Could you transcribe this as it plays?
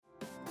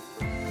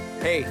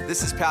Hey,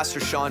 this is Pastor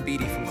Sean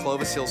Beatty from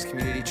Clovis Hills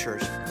Community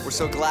Church. We're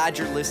so glad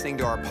you're listening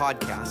to our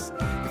podcast.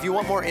 If you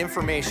want more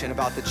information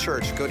about the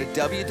church, go to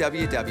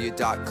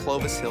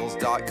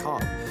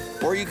www.clovishills.com,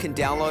 or you can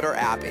download our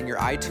app in your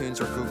iTunes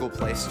or Google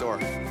Play Store.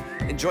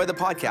 Enjoy the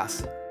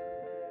podcast.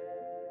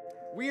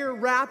 We are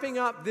wrapping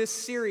up this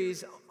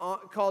series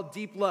called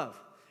Deep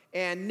Love.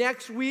 And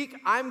next week,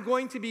 I'm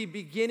going to be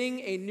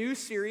beginning a new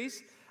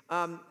series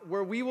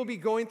where we will be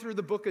going through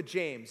the book of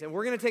James. And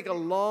we're going to take a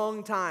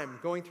long time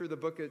going through the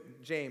book of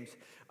James.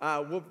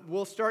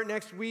 We'll start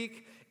next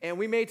week, and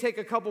we may take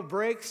a couple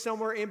breaks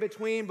somewhere in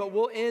between, but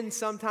we'll end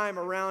sometime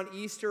around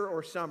Easter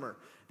or summer,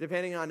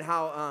 depending on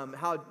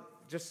how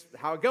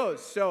it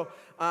goes. So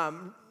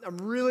I'm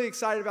really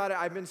excited about it.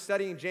 I've been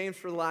studying James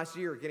for the last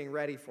year, getting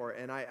ready for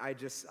it, and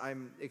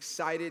I'm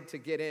excited to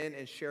get in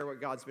and share what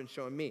God's been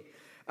showing me.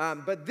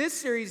 But this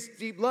series,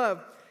 Deep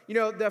Love, you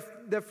know,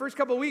 the first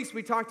couple of weeks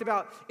we talked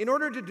about in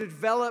order to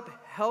develop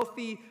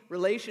healthy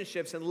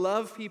relationships and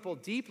love people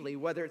deeply,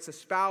 whether it's a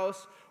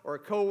spouse or a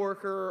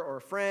coworker or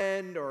a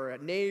friend or a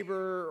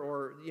neighbor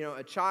or, you know,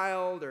 a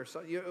child or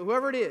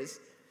whoever it is,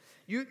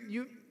 you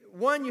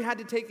had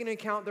to take into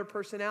account their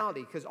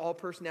personality, because all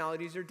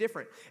personalities are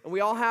different. And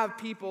we all have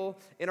people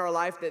in our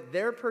life that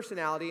their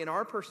personality and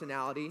our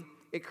personality,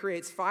 it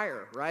creates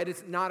fire, right?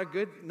 It's not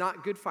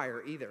good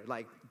fire either,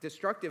 like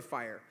destructive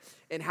fire,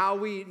 and how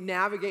we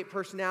navigate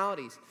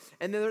personalities.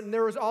 And then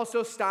there was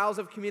also styles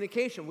of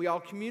communication. We all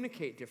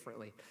communicate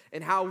differently,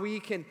 and how we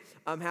can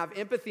have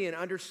empathy and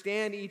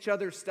understand each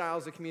other's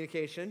styles of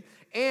communication.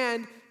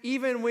 And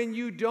even when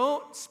you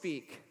don't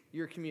speak,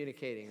 you're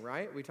communicating,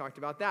 right? We talked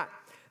about that.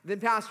 Then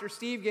Pastor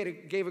Steve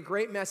gave a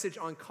great message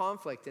on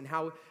conflict and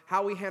how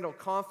we handle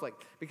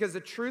conflict. Because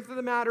the truth of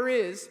the matter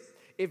is,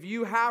 if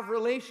you have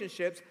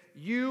relationships,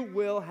 you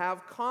will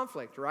have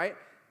conflict, right?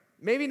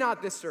 Maybe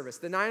not this service.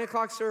 The 9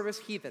 o'clock service,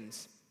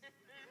 heathens.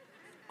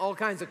 All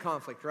kinds of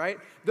conflict, right?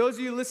 Those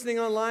of you listening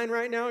online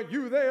right now,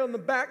 you there in the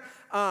back,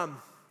 I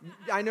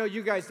know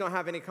you guys don't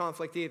have any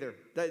conflict either.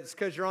 That's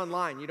because you're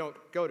online. You don't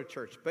go to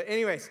church. But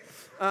anyways,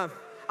 I'm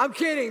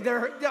kidding.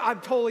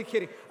 I'm totally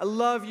kidding. I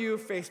love you,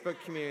 Facebook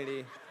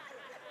community.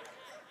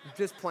 I'm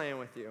just playing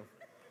with you.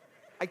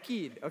 I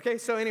kid. Okay,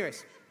 so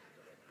anyways.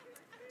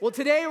 Well,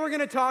 today we're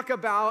going to talk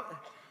about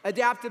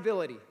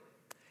adaptability.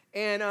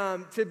 And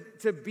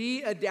to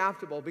be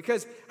adaptable.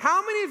 Because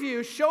how many of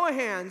you, show of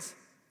hands,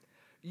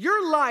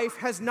 your life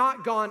has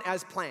not gone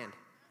as planned?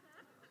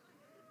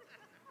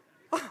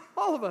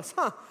 All of us,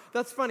 huh?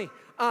 That's funny.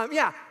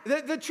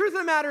 The truth of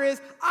the matter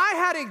is, I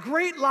had a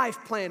great life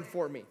planned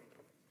for me.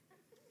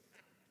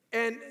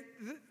 And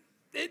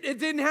it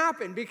didn't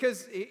happen,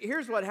 because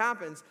here's what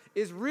happens,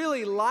 is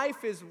really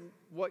life is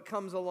what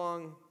comes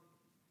along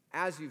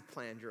as you've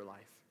planned your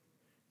life.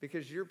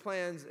 Because your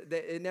plans,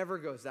 it never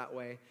goes that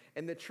way.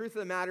 And the truth of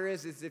the matter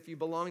is if you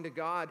belong to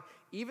God,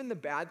 even the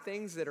bad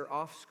things that are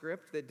off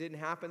script, that didn't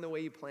happen the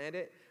way you planned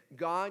it,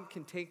 God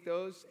can take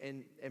those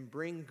and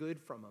bring good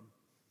from them.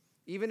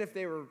 Even if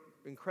they were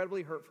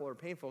incredibly hurtful or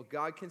painful,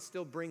 God can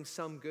still bring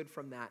some good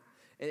from that,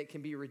 and it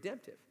can be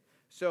redemptive.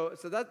 So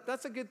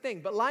that's a good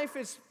thing. But life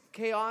is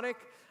chaotic.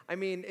 I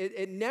mean,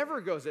 it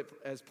never goes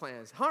as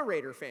planned. Huh,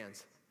 Raider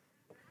fans?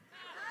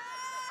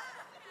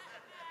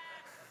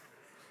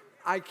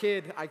 I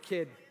kid.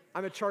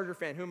 I'm a Charger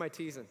fan. Who am I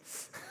teasing?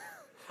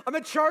 I'm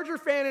a Charger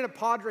fan and a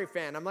Padre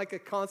fan. I'm like a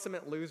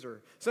consummate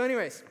loser. So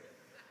anyways,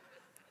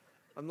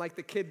 I'm like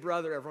the kid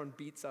brother everyone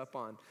beats up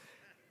on.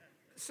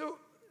 So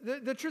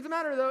the truth of the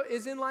matter, though,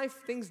 is in life,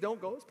 things don't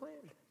go as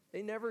planned.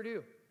 They never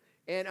do.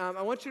 And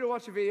I want you to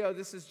watch a video.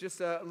 This is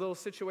just a little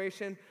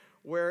situation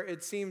where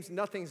it seems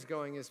nothing's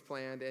going as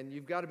planned, and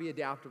you've got to be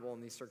adaptable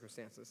in these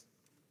circumstances.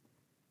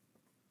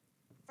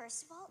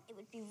 First of all, it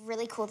would be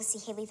really cool to see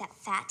Haley that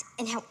fat,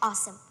 and how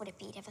awesome would it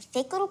be to have a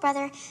fake little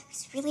brother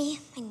who's really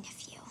my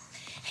nephew.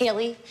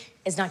 Haley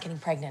is not getting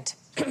pregnant.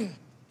 Just saying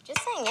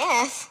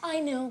if.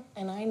 I know,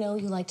 and I know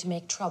you like to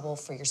make trouble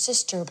for your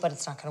sister, but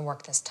it's not going to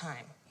work this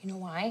time. You know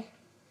why?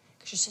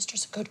 Because your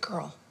sister's a good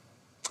girl.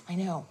 I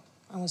know.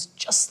 I was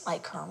just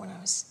like her when I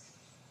was...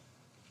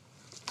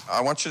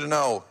 I want you to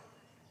know,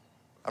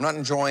 I'm not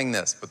enjoying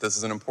this, but this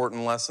is an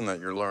important lesson that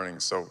you're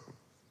learning, so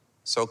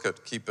soak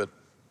it, keep it.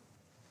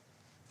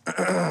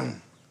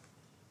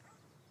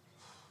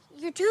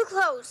 You're too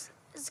close.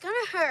 It's gonna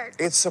hurt.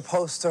 It's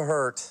supposed to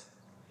hurt.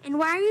 And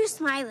why are you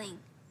smiling?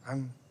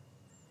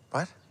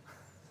 What?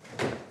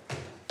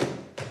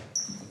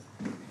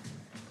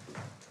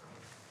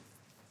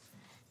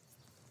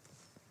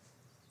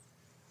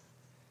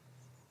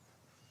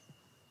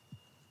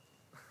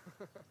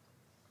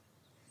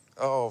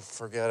 Oh,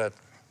 forget it.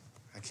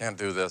 I can't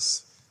do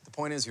this. The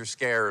point is, you're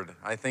scared.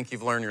 I think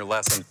you've learned your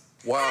lesson.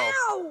 Wow.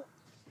 Ow!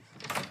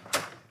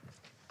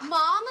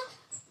 Mom?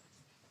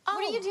 What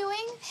are you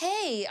doing?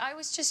 Hey, I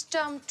was just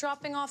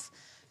dropping off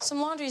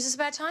some laundry. Is this a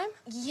bad time?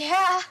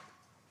 Yeah.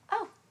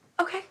 Oh,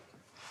 okay.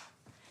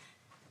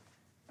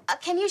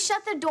 Can you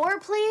shut the door,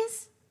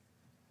 please?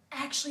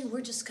 Actually,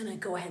 we're just gonna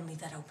go ahead and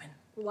leave that open.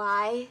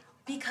 Why?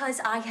 Because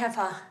I have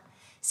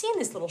seen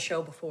this little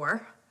show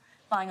before.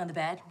 lying on the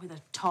bed with a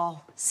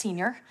tall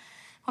senior.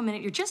 One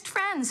minute you're just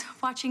friends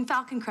watching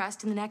Falcon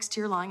Crest, and the next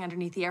you're lying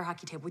underneath the air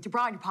hockey table with your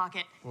bra in your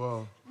pocket.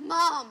 Whoa.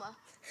 Mom,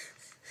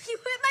 you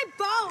hit my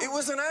bone. It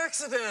was an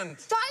accident.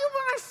 Thought you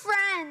were my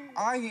friend.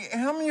 I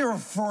am your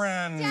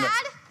friend. Dad,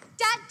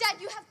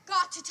 you have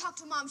got to talk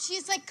to Mom. She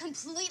is like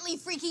completely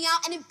freaking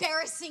out and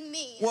embarrassing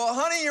me. Well,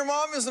 honey, your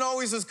mom isn't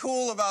always as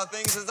cool about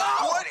things as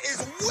I. What is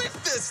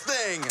with this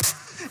thing?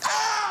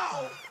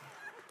 Ow!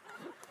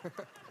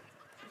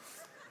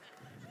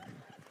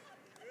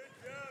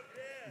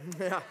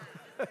 Yeah.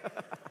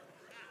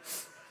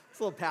 It's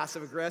a little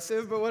passive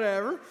aggressive, but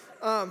whatever.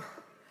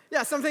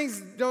 Yeah, some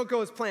things don't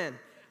go as planned.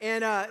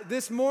 And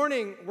this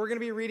morning, we're going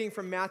to be reading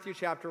from Matthew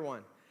chapter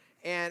 1.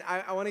 And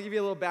I want to give you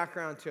a little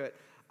background to it.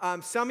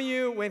 Some of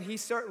you, when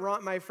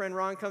my friend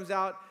Ron comes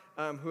out,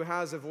 who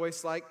has a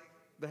voice like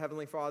the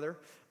Heavenly Father,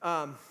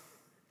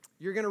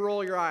 you're going to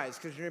roll your eyes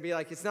because you're going to be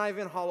like, it's not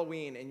even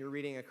Halloween and you're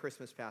reading a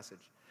Christmas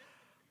passage.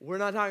 We're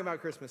not talking about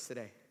Christmas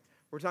today.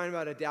 We're talking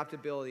about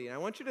adaptability. And I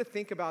want you to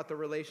think about the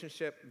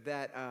relationship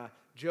that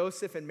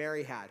Joseph and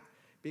Mary had,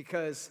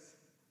 because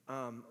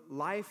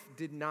life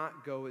did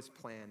not go as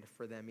planned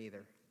for them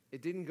either.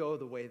 It didn't go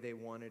the way they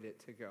wanted it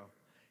to go.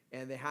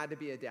 And they had to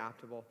be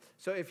adaptable.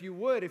 So if you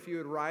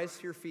would rise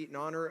to your feet in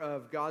honor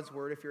of God's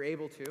word, if you're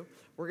able to,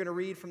 we're going to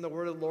read from the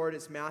word of the Lord.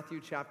 It's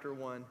Matthew chapter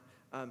 1,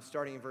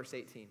 starting in verse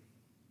 18.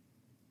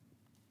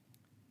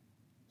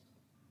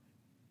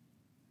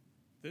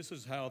 This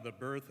is how the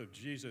birth of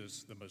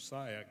Jesus, the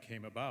Messiah,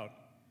 came about.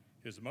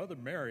 His mother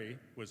Mary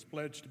was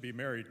pledged to be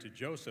married to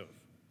Joseph,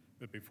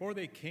 but before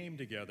they came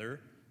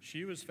together,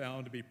 she was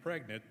found to be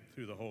pregnant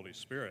through the Holy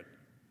Spirit.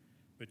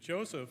 But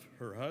Joseph,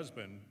 her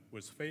husband,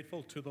 was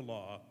faithful to the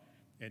law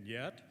and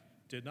yet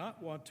did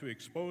not want to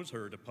expose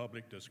her to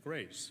public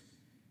disgrace.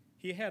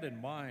 He had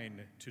in mind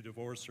to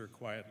divorce her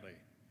quietly.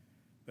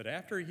 But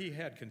after he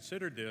had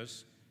considered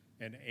this,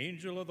 an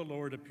angel of the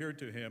Lord appeared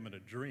to him in a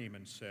dream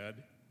and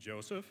said,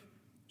 "Joseph,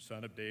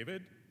 son of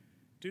David,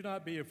 do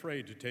not be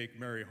afraid to take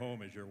Mary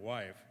home as your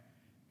wife,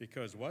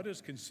 because what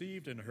is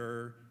conceived in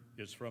her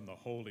is from the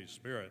Holy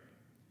Spirit.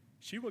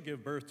 She will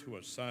give birth to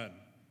a son,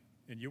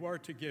 and you are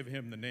to give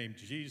him the name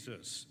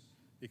Jesus,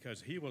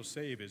 because he will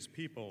save his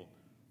people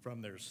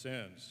from their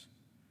sins."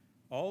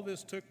 All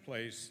this took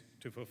place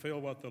to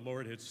fulfill what the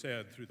Lord had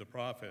said through the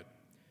prophet.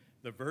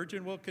 The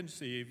virgin will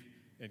conceive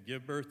and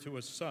give birth to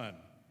a son,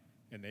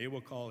 and they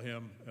will call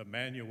him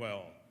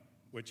Emmanuel,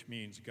 which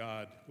means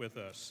God with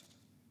us.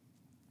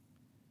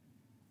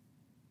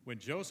 When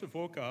Joseph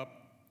woke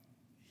up,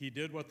 he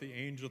did what the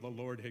angel of the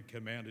Lord had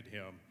commanded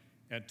him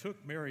and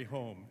took Mary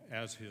home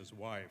as his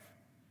wife.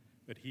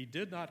 But he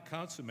did not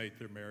consummate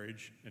their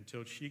marriage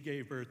until she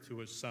gave birth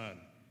to a son,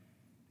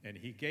 and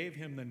he gave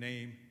him the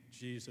name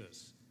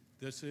Jesus.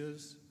 This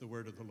is the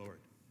word of the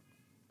Lord.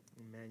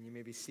 Amen. You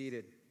may be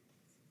seated.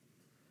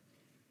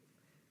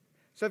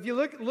 So if you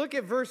look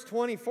at verse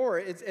 24,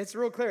 it's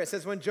real clear. It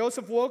says, when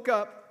Joseph woke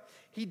up,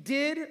 he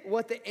did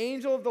what the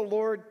angel of the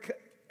Lord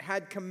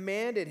had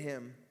commanded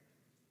him,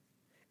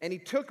 and he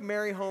took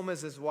Mary home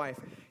as his wife.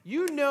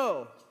 You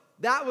know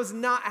that was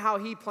not how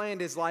he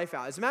planned his life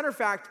out. As a matter of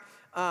fact,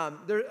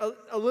 there's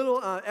a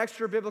little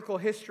extra biblical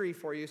history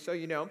for you, so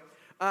you know.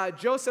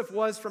 Joseph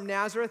was from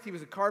Nazareth. He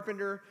was a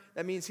carpenter.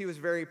 That means he was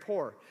very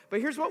poor.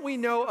 But here's what we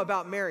know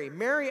about Mary.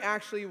 Mary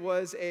actually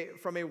was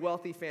from a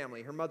wealthy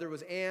family. Her mother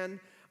was Anne.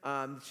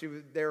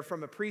 They were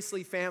from a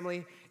priestly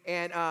family.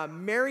 And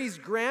Mary's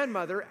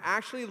grandmother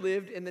actually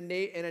lived in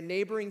a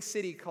neighboring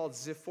city called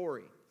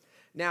Zephori.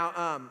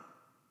 Now,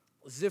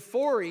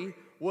 Zephori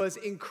was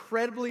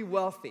incredibly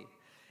wealthy.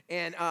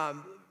 And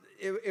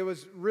it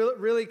was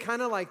really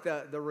kind of like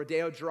the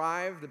Rodeo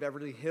Drive, the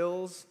Beverly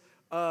Hills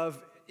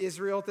of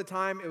Israel at the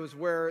time. It was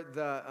where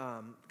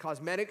the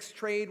cosmetics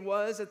trade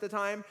was at the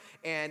time.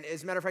 And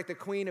as a matter of fact, the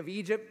Queen of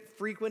Egypt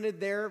frequented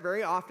there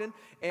very often.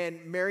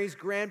 And Mary's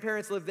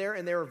grandparents lived there,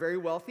 and they were very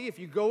wealthy. If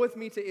you go with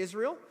me to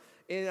Israel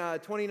in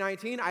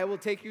 2019, I will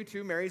take you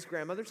to Mary's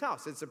grandmother's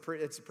house. It's a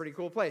pretty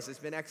cool place. It's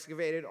been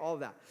excavated, all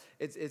of that.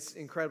 It's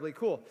incredibly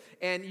cool.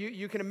 And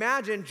you can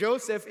imagine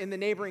Joseph in the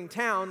neighboring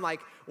town.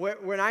 Like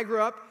when I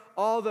grew up,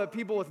 all the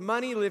people with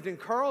money lived in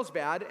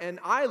Carlsbad, and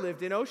I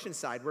lived in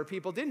Oceanside, where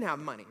people didn't have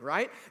money,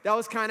 right? That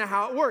was kind of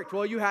how it worked.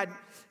 Well, you had,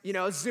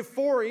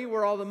 Zephori,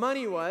 where all the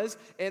money was,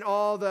 and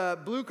all the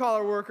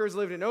blue-collar workers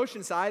lived in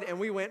Oceanside, and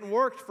we went and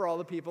worked for all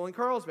the people in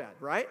Carlsbad,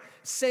 right?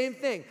 Same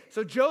thing.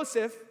 So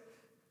Joseph,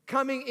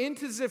 coming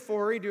into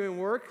Zephori doing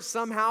work,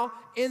 somehow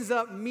ends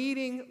up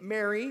meeting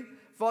Mary.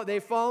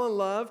 They fall in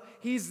love.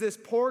 He's this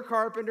poor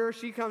carpenter.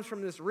 She comes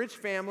from this rich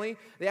family.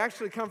 They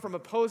actually come from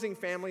opposing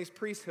families,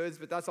 priesthoods,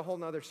 but that's a whole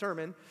nother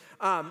sermon.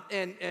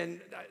 And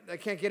I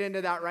can't get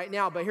into that right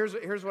now, but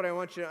here's what I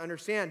want you to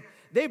understand.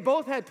 They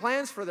both had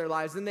plans for their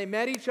lives, and they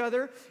met each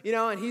other,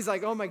 and he's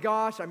like, oh my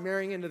gosh, I'm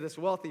marrying into this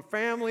wealthy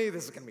family.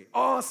 This is going to be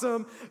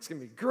awesome. It's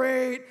going to be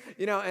great.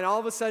 And all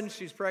of a sudden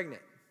she's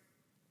pregnant,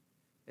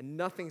 and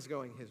nothing's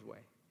going his way.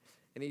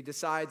 And he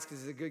decides, because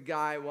he's a good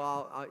guy, I'm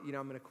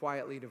going to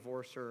quietly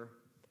divorce her.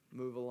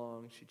 Move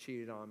along. She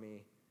cheated on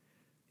me.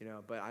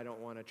 but I don't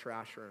want to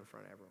trash her in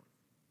front of everyone.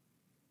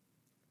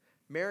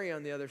 Mary,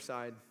 on the other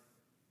side,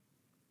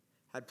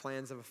 had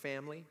plans of a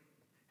family,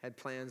 had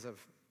plans of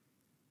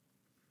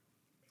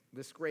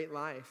this great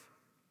life.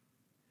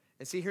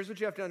 And see, here's what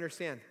you have to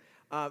understand.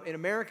 In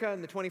America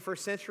in the 21st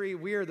century,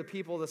 we are the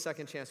people of the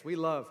second chance. We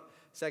love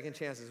second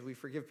chances. We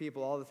forgive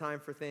people all the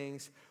time for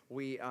things.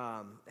 We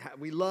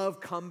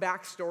love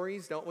comeback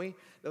stories, don't we?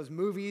 Those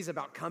movies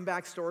about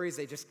comeback stories,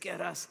 they just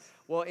get us.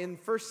 Well, in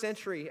first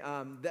century,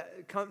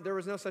 there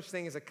was no such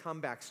thing as a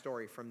comeback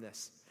story from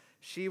this.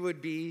 She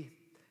would be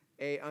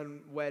a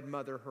unwed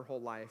mother her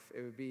whole life.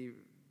 It would be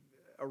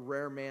a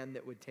rare man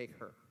that would take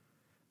her,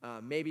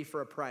 maybe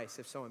for a price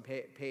if someone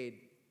paid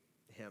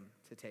him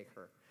to take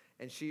her.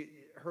 And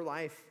her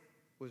life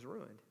was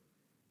ruined.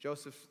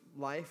 Joseph's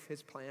life,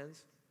 his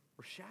plans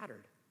were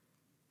shattered.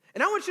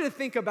 And I want you to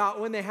think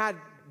about when they had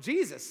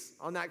Jesus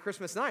on that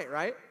Christmas night,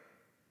 right?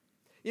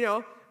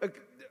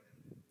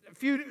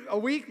 A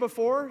week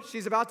before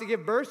she's about to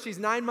give birth, she's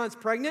 9 months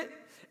pregnant,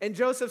 and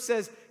Joseph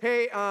says,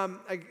 hey,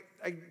 I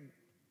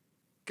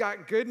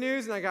got good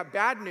news and I got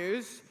bad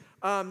news.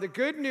 The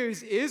good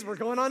news is we're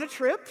going on a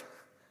trip.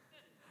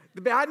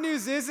 The bad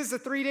news is it's a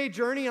 3-day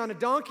journey on a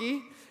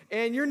donkey,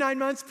 and you're 9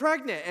 months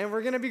pregnant, and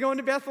we're going to be going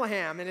to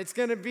Bethlehem, and it's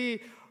going to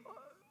be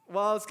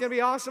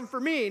awesome for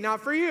me,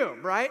 not for you,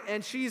 right?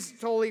 And she's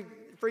totally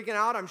freaking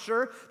out, I'm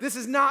sure. This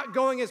is not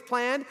going as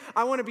planned.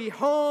 I want to be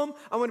home.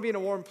 I want to be in a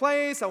warm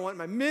place. I want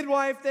my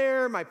midwife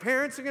there. My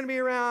parents are going to be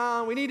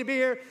around. We need to be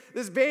here.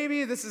 This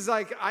baby, this is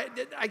like,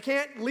 I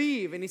can't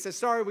leave. And he says,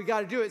 sorry, we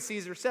got to do it,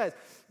 Caesar says.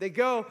 They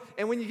go,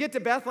 and when you get to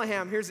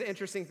Bethlehem, here's the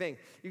interesting thing.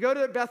 You go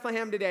to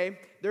Bethlehem today,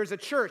 there's a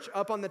church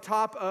up on the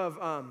top of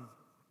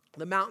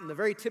the mountain, the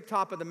very tip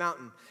top of the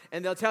mountain.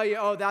 And they'll tell you,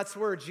 oh, that's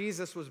where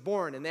Jesus was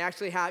born. And they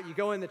actually you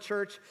go in the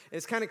church, and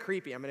it's kind of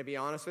creepy, I'm going to be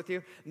honest with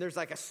you. And there's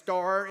like a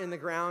star in the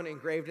ground,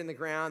 engraved in the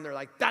ground. They're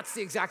like, that's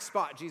the exact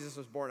spot Jesus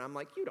was born. I'm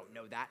like, you don't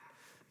know that.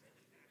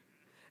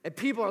 And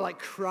people are like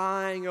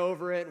crying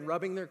over it and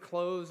rubbing their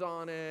clothes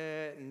on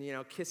it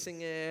and,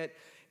 kissing it.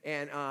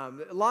 And a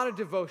lot of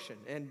devotion.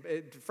 And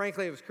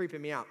frankly, it was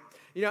creeping me out.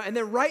 And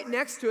then right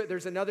next to it,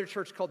 there's another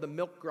church called the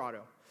Milk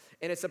Grotto.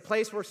 And it's a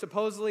place where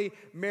supposedly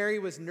Mary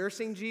was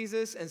nursing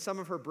Jesus and some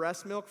of her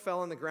breast milk fell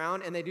on the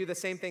ground, and they do the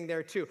same thing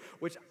there too,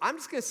 which I'm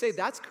just going to say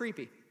that's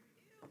creepy.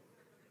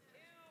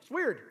 It's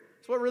weird.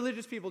 It's what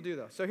religious people do,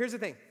 though. So here's the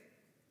thing.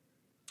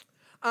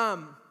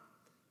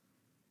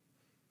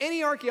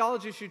 Any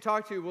archaeologist you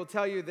talk to will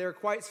tell you they're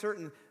quite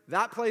certain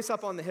that place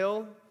up on the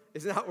hill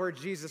is not where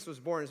Jesus was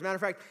born. As a matter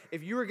of fact,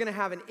 if you were going to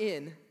have an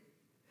inn,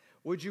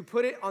 would you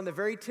put it on the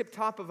very tip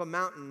top of a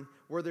mountain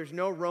where there's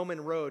no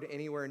Roman road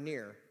anywhere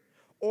near?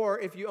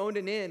 Or if you owned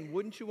an inn,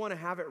 wouldn't you want to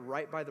have it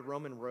right by the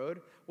Roman road?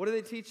 What do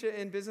they teach you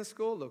in business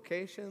school?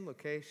 Location,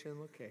 location,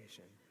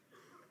 location.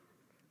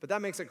 But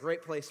that makes a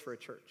great place for a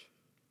church,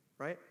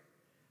 right?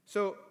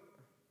 So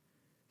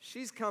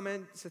she's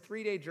coming. It's a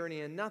 3-day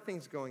journey, and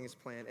nothing's going as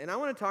planned. And I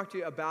want to talk to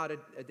you about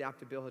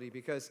adaptability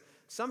because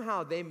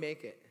somehow they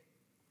make it.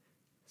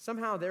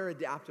 Somehow they're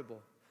adaptable.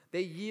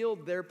 They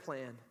yield their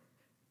plan.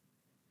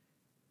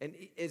 And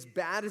as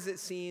bad as it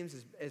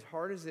seems, as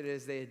hard as it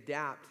is, they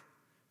adapt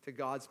to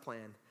God's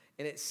plan.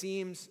 And it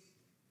seems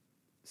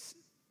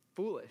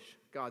foolish,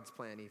 God's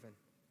plan even.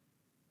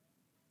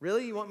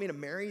 Really? You want me to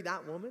marry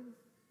that woman?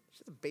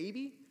 She's a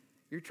baby?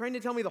 You're trying to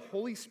tell me the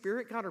Holy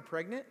Spirit got her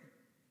pregnant?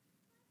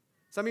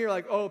 Some of you are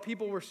like, oh,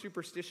 people were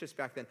superstitious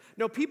back then.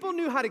 No, people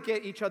knew how to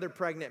get each other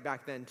pregnant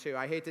back then too.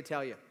 I hate to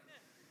tell you.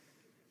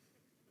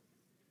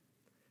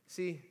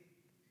 See,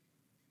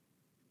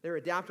 they're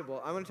adaptable.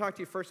 I want to talk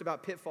to you first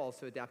about pitfalls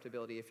to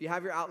adaptability. If you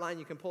have your outline,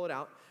 you can pull it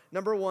out.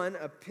 Number one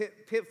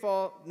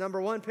pitfall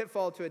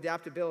to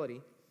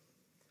adaptability.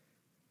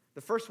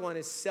 The first one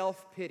is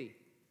self-pity.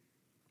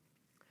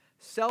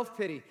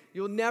 Self-pity.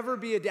 You'll never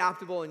be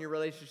adaptable in your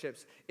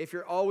relationships if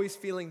you're always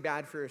feeling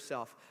bad for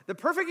yourself. The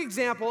perfect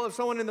example of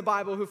someone in the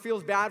Bible who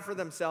feels bad for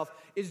themselves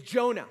is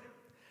Jonah.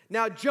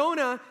 Now,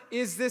 Jonah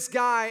is this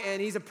guy,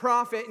 and he's a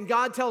prophet, and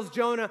God tells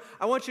Jonah,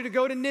 I want you to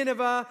go to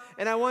Nineveh,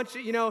 and I want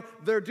you,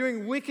 they're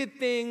doing wicked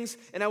things,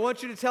 and I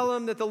want you to tell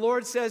them that the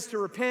Lord says to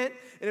repent,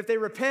 and if they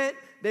repent,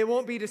 they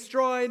won't be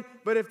destroyed,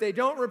 but if they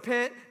don't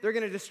repent, they're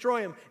going to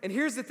destroy them. And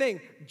here's the thing,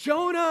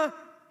 Jonah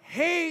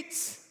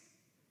hates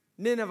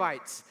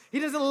Ninevites. He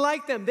doesn't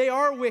like them. They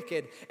are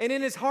wicked. And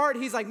in his heart,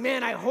 he's like,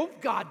 man, I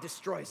hope God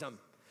destroys them.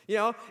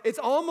 It's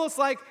almost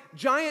like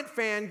Giant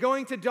fan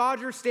going to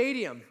Dodger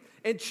Stadium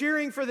and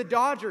cheering for the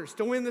Dodgers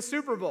to win the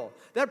Super Bowl.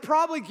 That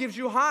probably gives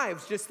you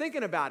hives just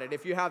thinking about it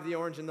if you have the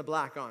orange and the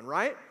black on,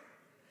 right?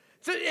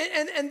 So,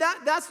 and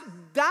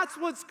that's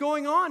what's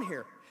going on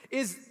here,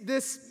 is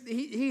this,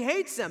 he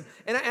hates them.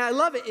 And I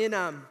love it in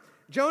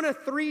Jonah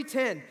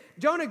 3:10.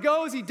 Jonah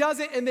goes, he does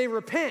it, and they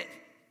repent.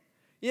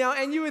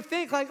 And you would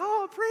think like,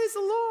 oh, praise the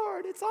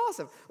Lord, it's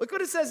awesome. Look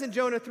what it says in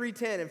Jonah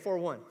 3:10 and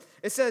 4:1.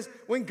 It says,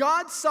 when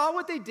God saw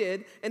what they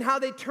did and how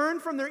they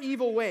turned from their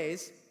evil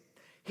ways,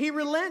 he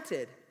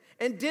relented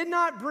and did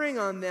not bring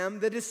on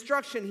them the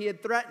destruction he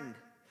had threatened.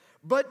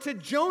 But to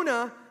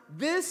Jonah,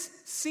 this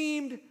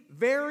seemed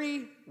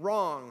very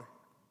wrong,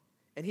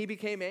 and he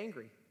became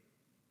angry.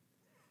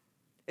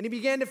 And he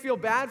began to feel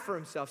bad for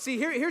himself. See,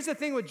 here's the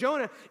thing with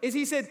Jonah, is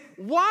he said,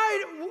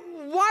 why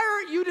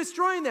aren't you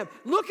destroying them?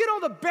 Look at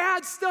all the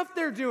bad stuff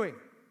they're doing.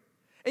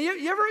 And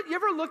you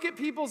ever look at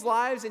people's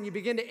lives and you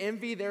begin to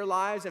envy their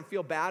lives and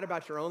feel bad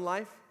about your own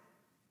life?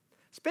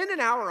 Spend an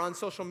hour on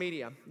social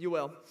media, you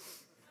will.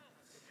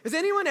 Has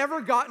anyone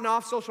ever gotten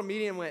off social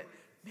media and went,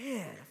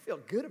 man, I feel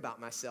good about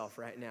myself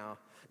right now?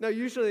 No,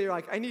 usually you're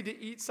like, I need to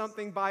eat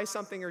something, buy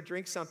something, or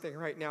drink something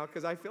right now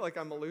because I feel like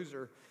I'm a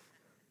loser.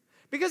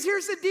 Because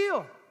here's the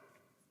deal.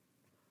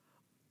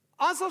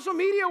 On social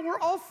media, we're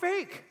all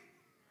fake.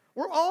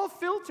 We're all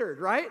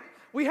filtered, right?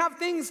 We have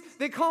things,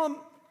 they call them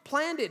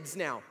planteds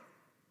now.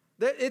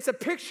 It's a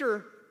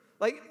picture,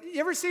 like, you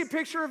ever see a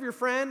picture of your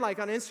friend, like,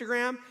 on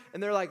Instagram,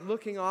 and they're, like,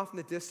 looking off in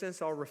the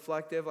distance, all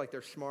reflective, like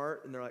they're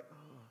smart, and they're like, oh.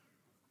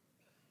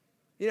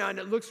 You know, and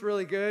it looks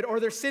really good. Or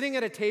they're sitting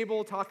at a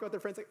table talking about their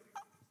friends, like,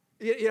 oh.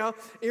 You know,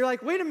 and you're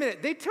like, wait a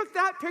minute, they took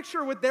that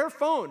picture with their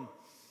phone.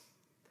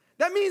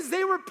 That means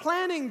they were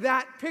planning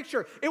that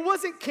picture. It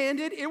wasn't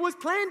candid, it was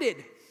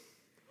planted.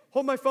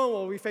 Hold my phone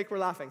while we fake we're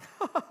laughing.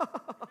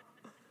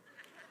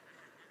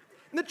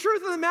 And the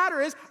truth of the matter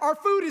is, our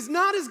food is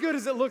not as good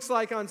as it looks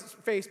like on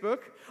Facebook.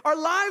 Our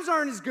lives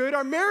aren't as good.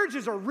 Our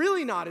marriages are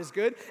really not as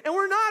good. And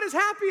we're not as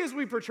happy as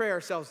we portray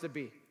ourselves to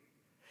be.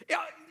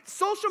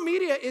 Social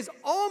media is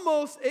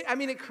almost,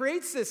 it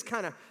creates this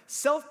kind of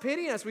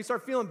self-pity in us. We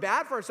start feeling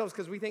bad for ourselves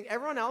because we think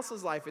everyone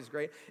else's life is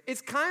great.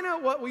 It's kind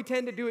of what we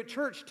tend to do at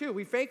church, too.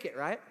 We fake it,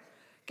 right?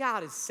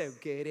 God is so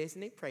good,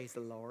 isn't he? Praise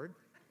the Lord.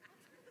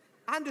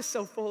 I'm just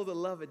so full of the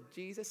love of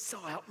Jesus. So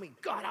help me,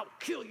 God, I'll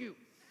kill you.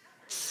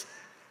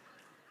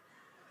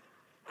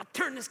 I'll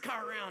turn this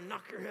car around,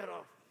 knock your head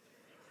off.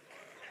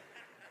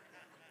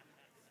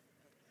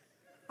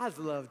 I just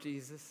love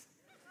Jesus.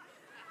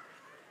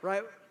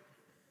 Right?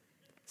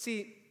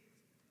 See,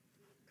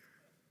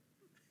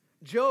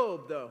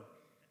 Job, though,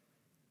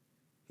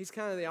 he's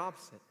kind of the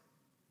opposite.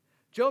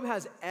 Job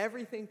has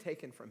everything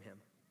taken from him.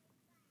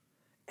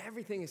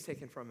 Everything is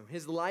taken from him.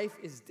 His life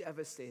is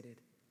devastated.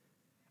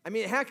 I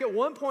mean, heck, at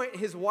one point,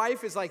 his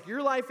wife is like,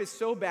 your life is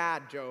so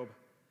bad, Job.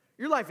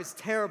 Your life is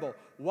terrible.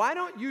 Why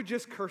don't you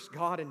just curse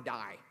God and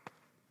die?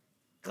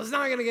 Because it's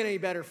not going to get any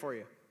better for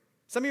you.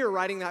 Some of you are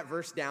writing that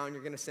verse down.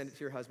 You're going to send it to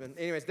your husband.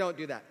 Anyways, don't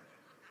do that.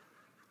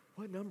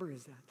 What number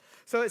is that?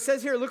 So it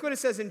says here, look what it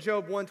says in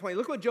Job 1:20.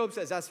 Look what Job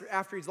says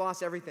after he's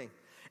lost everything.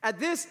 At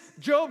this,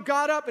 Job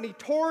got up and he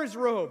tore his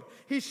robe.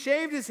 He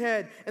shaved his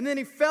head, and then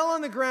he fell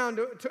on the ground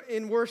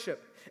in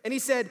worship. And he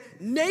said,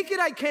 naked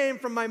I came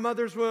from my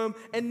mother's womb,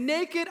 and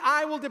naked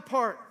I will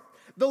depart.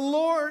 The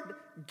Lord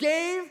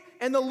gave,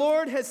 and the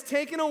Lord has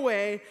taken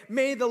away.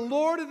 May the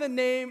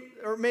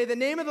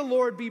name of the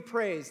Lord be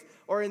praised.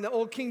 Or in the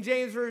old King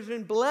James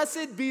Version,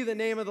 blessed be the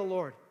name of the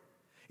Lord.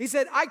 He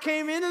said, I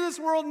came into this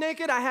world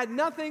naked. I had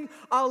nothing.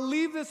 I'll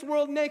leave this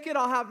world naked.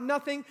 I'll have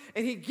nothing.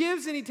 And he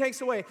gives and he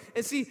takes away.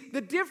 And see,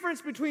 the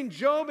difference between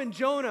Job and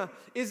Jonah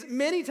is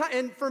many times,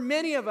 and for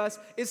many of us,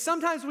 is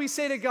sometimes we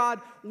say to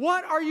God,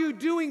 what are you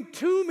doing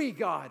to me,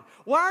 God?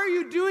 Why are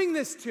you doing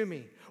this to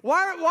me?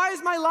 Why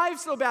is my life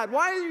so bad?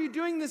 Why are you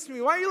doing this to me?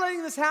 Why are you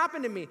letting this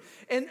happen to me?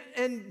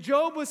 And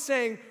Job was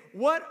saying,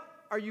 what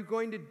are you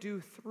going to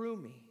do through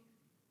me?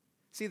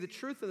 See, the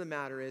truth of the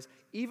matter is,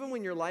 even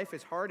when your life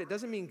is hard, it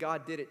doesn't mean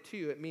God did it to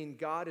you. It means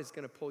God is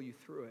going to pull you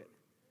through it.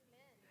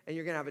 And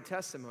you're going to have a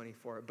testimony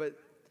for it. But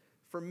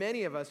for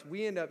many of us,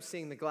 we end up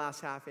seeing the glass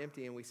half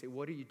empty and we say,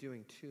 what are you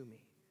doing to me?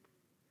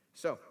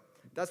 So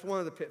that's one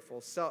of the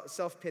pitfalls,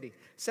 self-pity.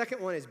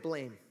 Second one is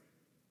blame.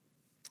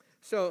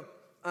 So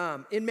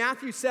in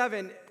Matthew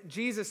 7,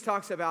 Jesus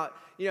talks about,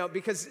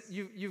 because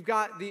you've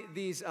got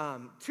these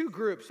two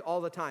groups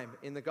all the time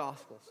in the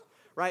Gospels.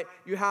 Right?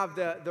 You have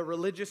the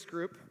religious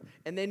group,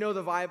 and they know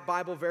the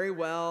Bible very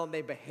well, and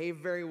they behave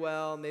very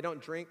well, and they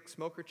don't drink,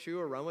 smoke, or chew,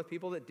 or run with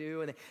people that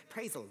do, and they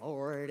praise the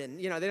Lord, and,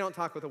 they don't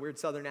talk with a weird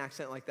southern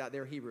accent like that.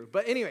 They're Hebrew.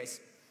 But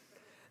anyways,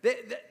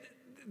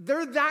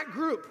 they're that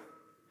group.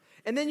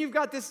 And then you've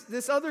got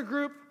this other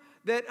group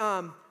that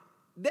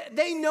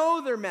they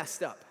know they're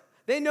messed up.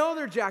 They know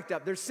they're jacked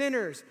up. They're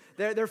sinners.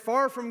 They're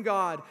far from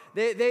God.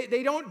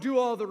 They don't do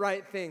all the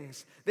right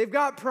things. They've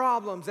got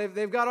problems.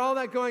 They've got all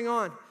that going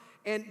on.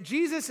 And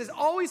Jesus is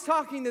always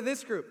talking to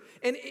this group.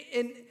 And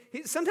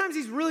sometimes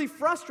he's really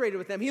frustrated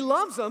with them. He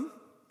loves them,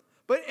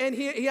 and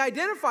he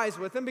identifies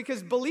with them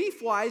because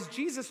belief-wise,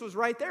 Jesus was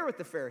right there with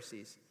the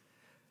Pharisees.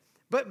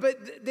 But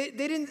they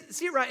didn't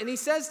see it right. And he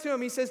says to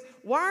them,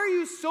 why are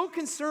you so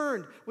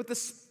concerned with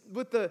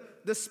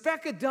the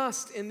speck of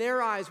dust in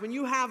their eyes when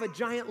you have a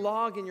giant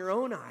log in your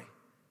own eye?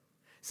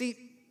 See,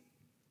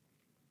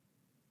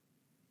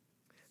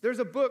 there's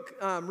a book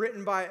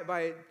written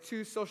by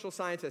two social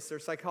scientists. They're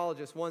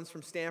psychologists. One's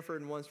from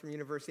Stanford and one's from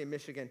University of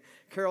Michigan.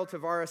 Carol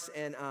Tavares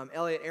and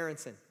Elliot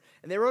Aronson.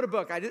 And they wrote a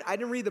book. I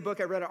didn't read the book.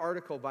 I read an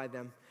article by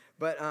them.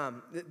 But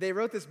they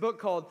wrote this book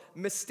called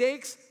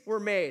Mistakes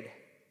Were Made,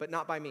 but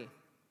Not by Me.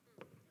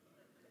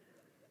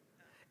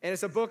 And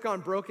it's a book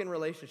on broken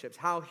relationships,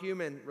 how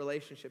human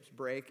relationships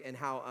break and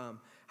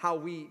how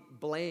we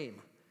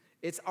blame.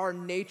 It's our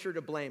nature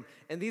to blame.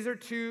 And these are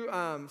two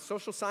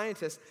social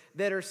scientists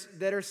that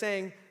are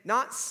saying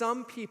not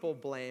some people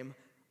blame,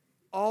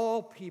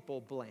 all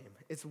people blame.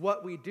 It's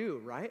what we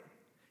do, right?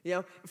 You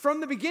know,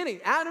 from the beginning,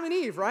 Adam and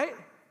Eve, right?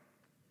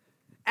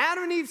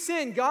 Adam and Eve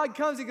sinned. God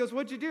comes, he goes,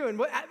 what'd you do? And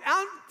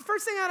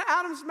first thing out of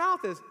Adam's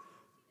mouth is,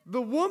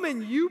 the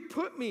woman you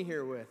put me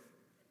here with,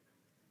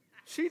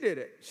 she did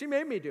it. She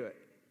made me do it.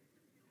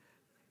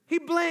 He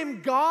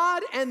blamed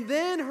God and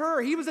then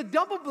her. He was a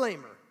double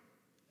blamer.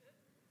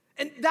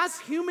 And that's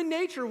human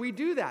nature. We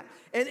do that.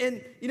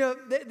 And you know,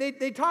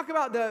 they talk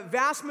about the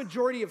vast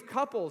majority of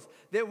couples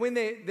that when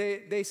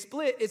they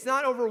split, it's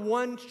not over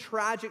one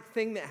tragic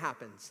thing that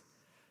happens.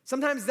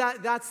 Sometimes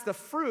that's the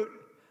fruit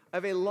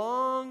of a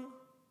long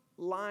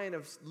line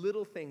of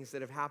little things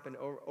that have happened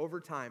over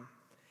time.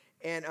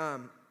 And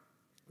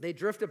they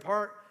drift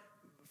apart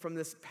from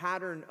this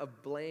pattern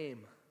of blame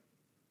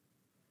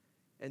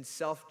and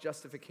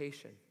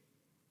self-justification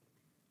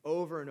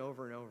over and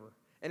over and over.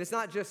 And it's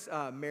not just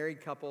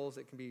married couples.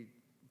 It can be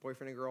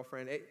boyfriend and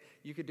girlfriend.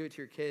 You could do it to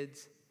your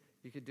kids.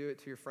 You could do it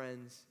to your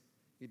friends.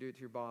 You could do it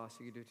to your boss.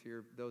 You could do it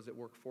to those that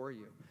work for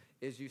you.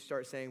 Is you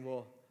start saying,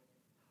 well,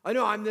 I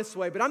know I'm this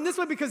way, but I'm this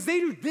way because they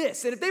do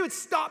this. And if they would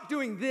stop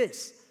doing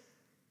this.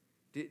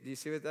 Do you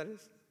see what that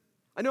is?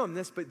 I know I'm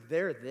this, but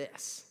they're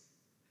this.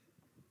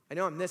 I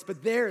know I'm this,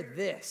 but they're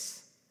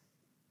this.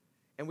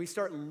 And we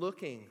start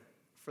looking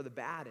for the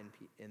bad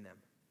in them.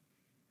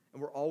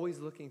 And we're always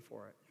looking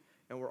for it.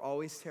 And we're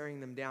always tearing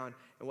them down.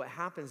 And what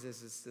happens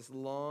is it's this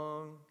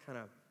long kind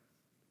of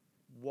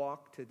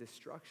walk to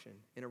destruction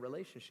in a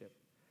relationship.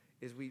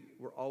 Is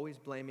we're always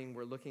blaming,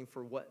 we're looking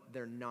for what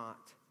they're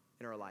not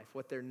in our life,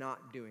 what they're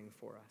not doing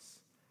for us,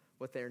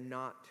 what they're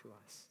not to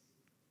us.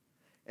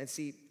 And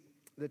see,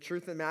 the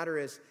truth of the matter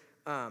is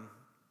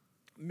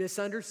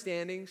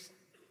misunderstandings,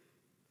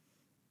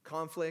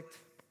 conflict,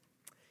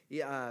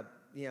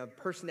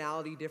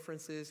 personality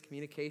differences,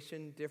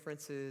 communication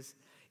differences,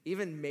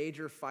 even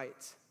major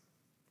fights.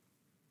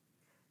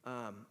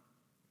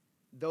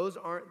 Those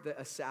aren't the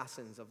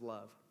assassins of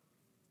love.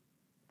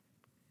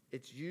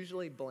 It's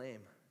usually blame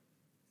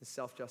and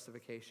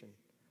self-justification.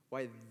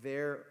 Why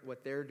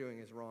what they're doing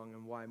is wrong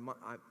and why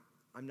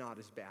I'm not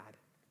as bad.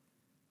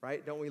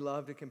 Right? Don't we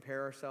love to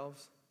compare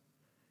ourselves?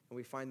 And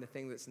we find the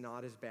thing that's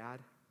not as bad.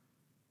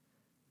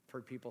 I've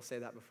heard people say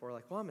that before,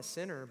 like, well, I'm a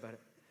sinner, but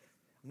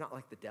I'm not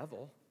like the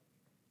devil.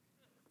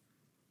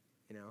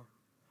 You know?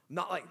 I'm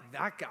not like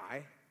that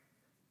guy.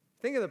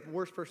 Think of the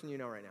worst person you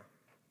know right now.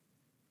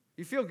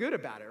 You feel good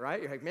about it,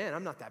 right? You're like, man,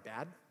 I'm not that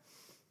bad.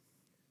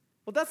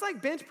 Well, that's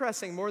like bench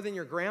pressing more than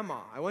your grandma.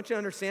 I want you to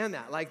understand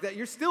that. Like, that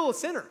you're still a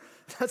sinner.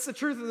 That's the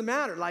truth of the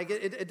matter. Like,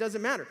 it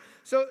doesn't matter.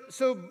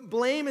 So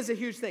blame is a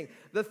huge thing.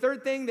 The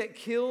third thing that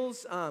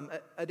kills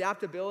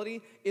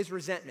adaptability is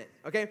resentment,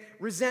 okay?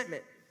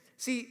 Resentment.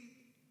 See,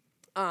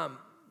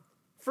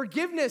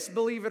 forgiveness,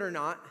 believe it or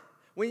not,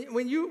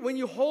 when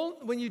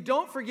you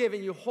don't forgive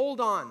and you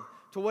hold on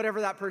to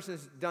whatever that person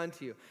has done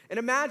to you. And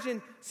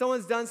imagine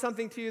someone's done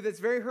something to you that's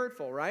very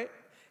hurtful, right?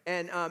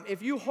 And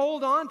if you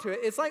hold on to it,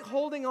 it's like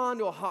holding on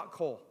to a hot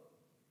coal.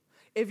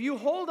 If you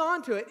hold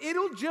on to it,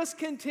 it'll just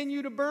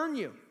continue to burn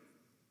you.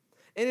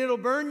 And it'll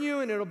burn you,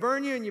 and it'll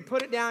burn you, and you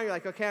put it down, you're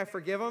like, okay, I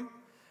forgive them.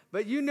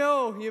 But you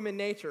know human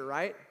nature,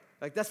 right?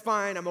 Like, that's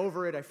fine, I'm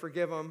over it, I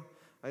forgive them.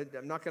 I'm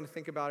not going to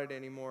think about it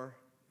anymore.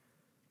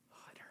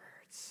 Oh, it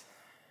hurts.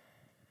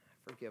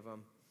 I forgive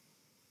them.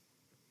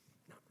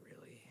 Not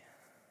really.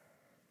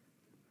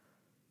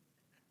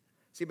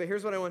 See, but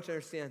here's what I want you to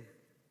understand.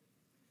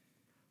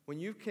 When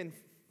you can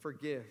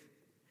forgive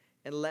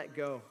and let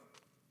go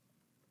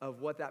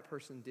of what that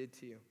person did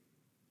to you,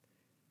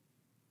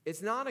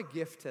 it's not a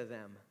gift to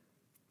them.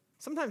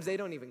 Sometimes they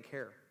don't even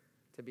care,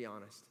 to be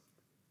honest.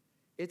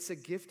 It's a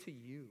gift to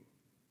you,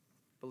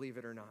 believe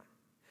it or not.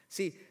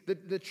 See,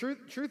 the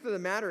truth of the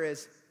matter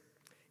is,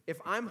 if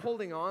I'm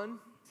holding on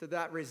to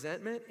that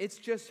resentment, it's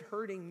just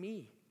hurting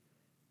me.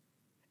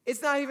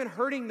 It's not even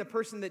hurting the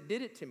person that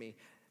did it to me.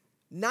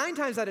 9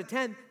 times out of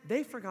 10,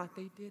 they forgot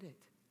they did it.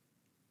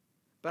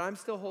 But I'm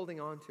still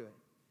holding on to it,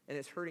 and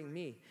it's hurting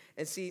me.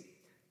 And see,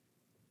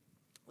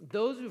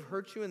 those who've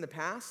hurt you in the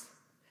past,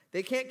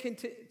 they can't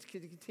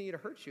continue to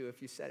hurt you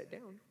if you set it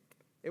down.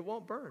 It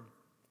won't burn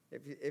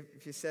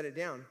if you set it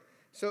down.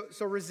 So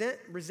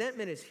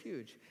resentment is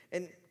huge.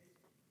 And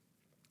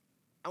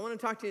I want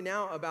to talk to you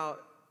now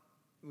about,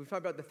 we've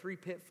talked about the 3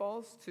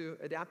 pitfalls to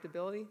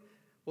adaptability.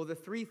 Well, the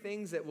 3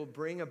 things that will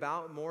bring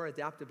about more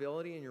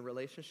adaptability in your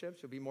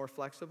relationships, you'll be more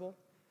flexible,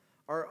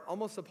 are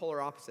almost the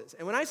polar opposites.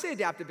 And when I say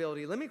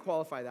adaptability, let me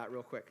qualify that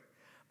real quick.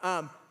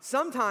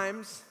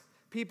 Sometimes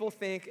people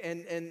think,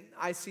 and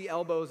I see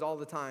elbows all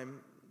the time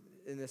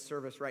in this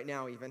service right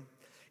now even,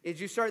 is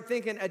you start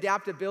thinking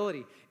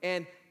adaptability.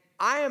 And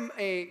I am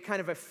a kind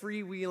of a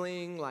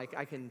freewheeling, like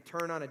I can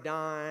turn on a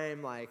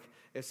dime, like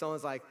if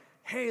someone's like,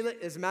 hey,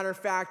 as a matter of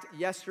fact,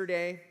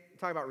 yesterday,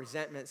 talking about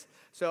resentments.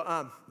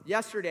 So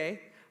yesterday,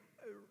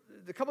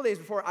 a couple days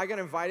before, I got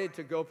invited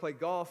to go play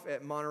golf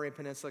at Monterey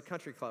Peninsula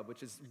Country Club,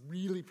 which is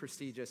really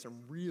prestigious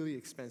and really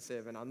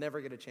expensive, and I'll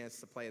never get a chance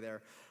to play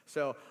there.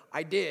 So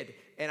I did,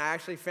 and I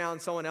actually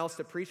found someone else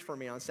to preach for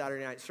me on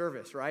Saturday night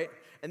service, right?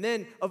 And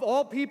then, of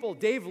all people,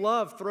 Dave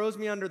Love throws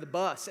me under the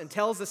bus and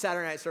tells the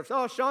Saturday night service,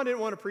 oh, Sean didn't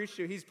want to preach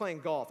to you. He's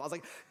playing golf. I was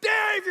like,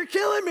 Dave, you're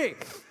killing me.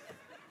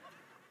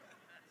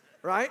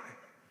 Right?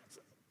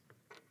 So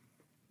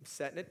I'm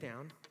setting it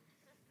down.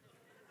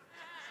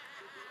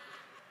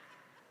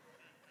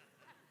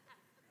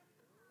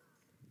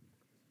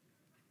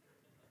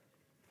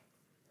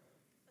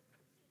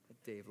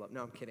 Dave Love.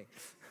 No, I'm kidding.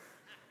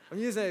 I'm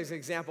using it as an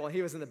example.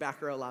 He was in the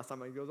back row last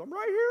time. He goes, I'm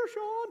right here,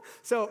 Sean.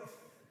 So,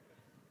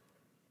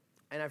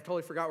 and I've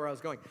totally forgot where I was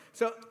going.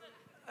 So,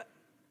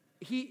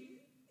 he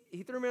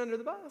threw me under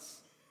the bus.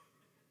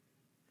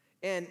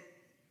 And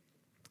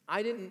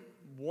I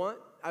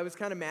was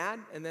kind of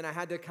mad, and then I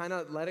had to kind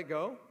of let it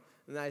go.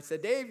 And I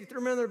said, Dave, you threw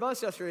me under the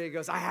bus yesterday. He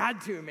goes, I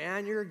had to,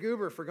 man. You're a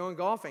goober for going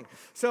golfing.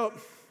 So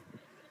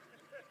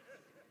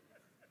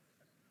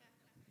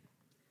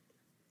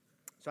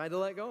I had to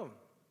let go.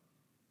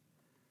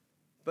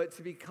 But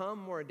to become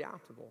more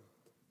adaptable,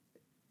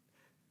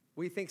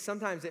 we think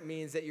sometimes it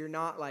means that you're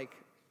not like,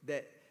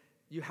 that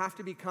you have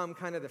to become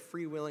kind of the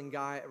free-willing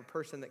guy or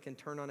person that can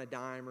turn on a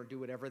dime or do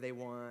whatever they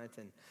want,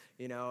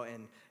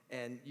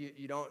 and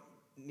you don't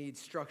need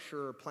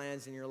structure or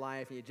plans in your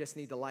life, and you just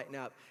need to lighten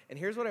up. And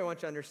here's what I want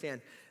you to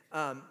understand.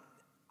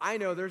 I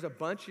know there's a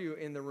bunch of you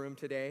in the room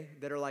today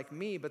that are like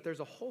me, but there's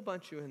a whole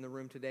bunch of you in the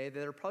room today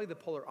that are probably the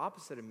polar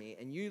opposite of me,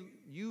 and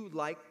you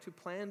like to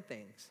plan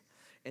things.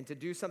 And to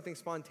do something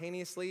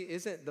spontaneously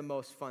isn't the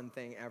most fun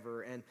thing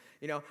ever. And,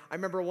 I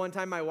remember one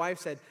time my wife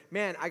said,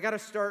 man, I got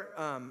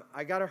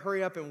to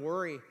hurry up and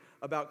worry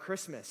about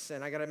Christmas,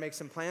 and I got to make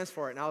some plans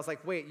for it. And I was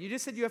like, wait, you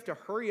just said you have to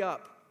hurry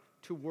up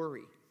to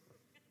worry.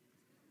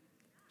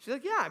 She's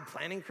like, yeah, I'm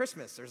planning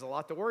Christmas. There's a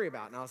lot to worry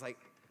about. And I was like,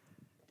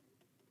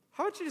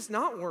 how about you just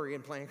not worry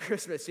and plan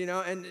Christmas,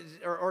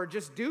 or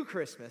just do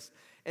Christmas?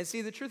 And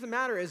see, the truth of the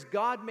matter is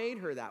God made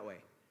her that way.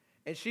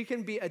 And she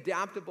can be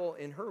adaptable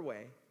in her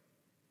way.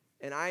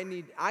 And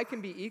I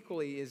can be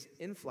equally as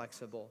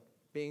inflexible,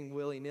 being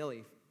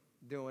willy-nilly,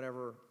 doing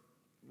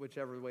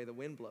whichever way the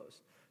wind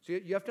blows. So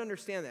you have to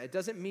understand that. It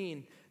doesn't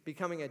mean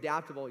becoming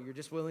adaptable, you're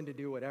just willing to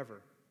do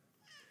whatever.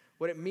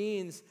 What it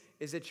means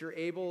is that you're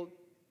able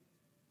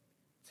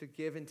to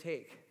give and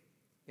take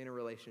in a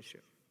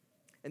relationship.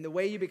 And the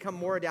way you become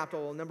more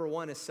adaptable, number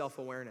one, is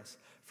self-awareness.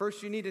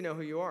 First, you need to know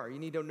who you are. You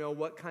need to know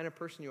what kind of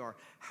person you are,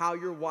 how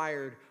you're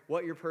wired,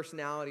 what your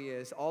personality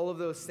is, all of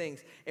those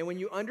things. And when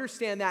you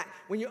understand that,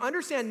 when you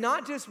understand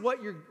not just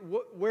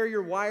where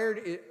you're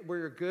wired, where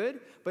you're good,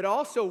 but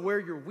also where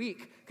you're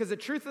weak. Because the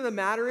truth of the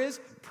matter is,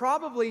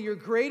 probably your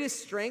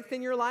greatest strength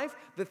in your life,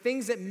 the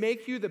things that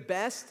make you the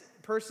best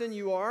person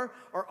you are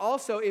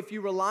also, if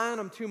you rely on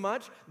them too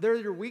much, they're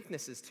your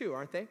weaknesses too,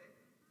 aren't they?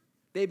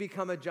 They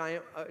become a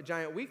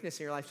giant weakness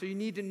in your life. So you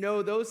need to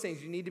know those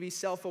things. You need to be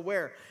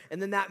self-aware.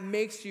 And then that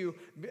makes you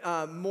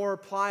more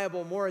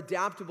pliable, more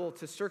adaptable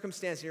to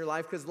circumstance in your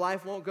life, because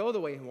life won't go the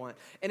way you want.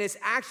 And it's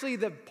actually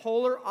the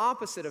polar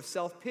opposite of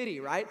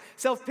self-pity, right?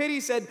 Self-pity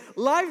said,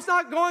 life's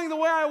not going the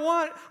way I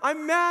want.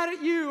 I'm mad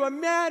at you.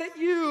 I'm mad at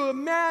you.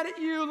 I'm mad at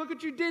you. Look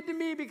what you did to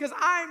me because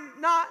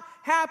I'm not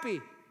happy.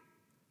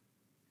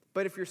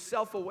 But if you're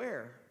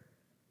self-aware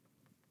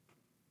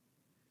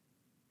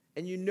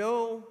and you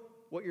know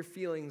what your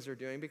feelings are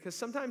doing, because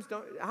sometimes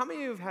how many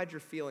of you have had your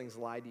feelings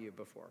lied to you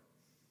before?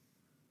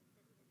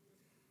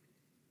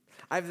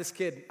 I have this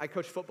kid, I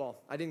coach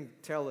football. I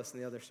didn't tell this in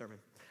the other sermon.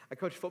 I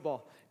coach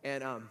football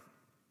and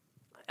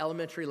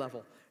elementary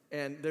level.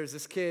 And there's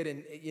this kid,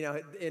 and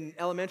in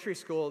elementary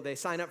school, they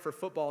sign up for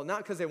football, not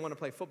because they want to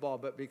play football,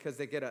 but because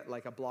they get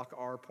a block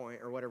R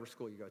point or whatever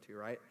school you go to,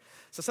 right?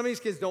 So some of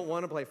these kids don't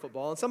want to play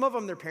football, and some of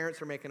them, their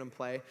parents are making them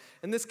play.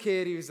 And this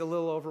kid, he was a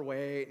little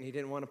overweight, and he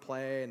didn't want to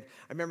play. And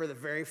I remember the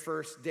very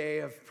first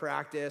day of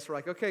practice, we're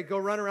like, okay, go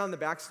run around the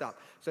backstop.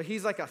 So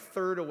he's like a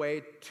third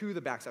away to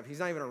the backstop. He's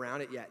not even around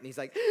it yet. And he's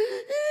like,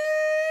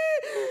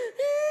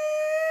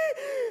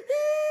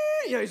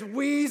 he's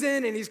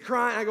wheezing and he's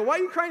crying. I go, why are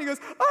you crying? He goes,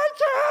 I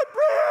can't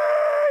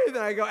breathe.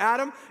 And I go,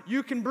 Adam,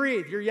 you can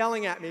breathe. You're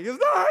yelling at me. He goes,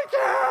 no, I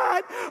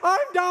can't.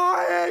 I'm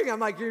dying. I'm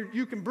like,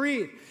 you can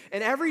breathe.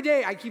 And every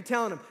day I keep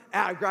telling him,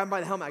 I grab him by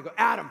the helmet. I go,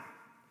 Adam,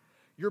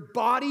 your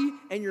body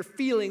and your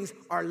feelings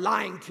are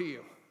lying to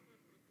you.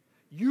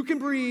 You can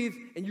breathe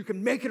and you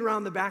can make it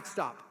around the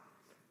backstop.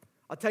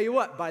 I'll tell you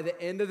what, by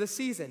the end of the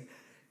season,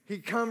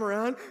 he'd come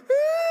around.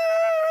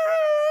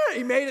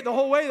 He made it the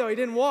whole way, though. He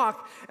didn't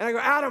walk. And I go,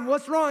 Adam,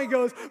 what's wrong? He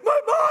goes, my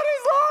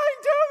body's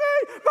lying to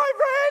me. My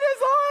brain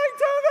is lying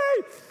to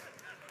me.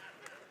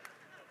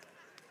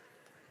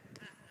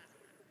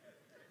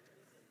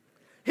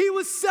 He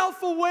was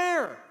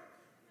self-aware.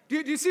 Do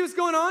you see what's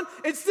going on?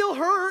 It still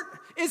hurt.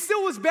 It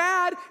still was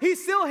bad. He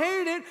still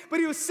hated it,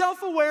 but he was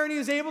self-aware and he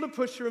was able to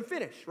push through and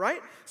finish,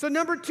 right? So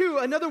number two,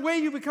 another way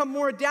you become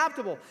more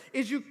adaptable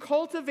is you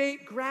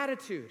cultivate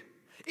gratitude.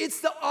 It's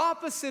the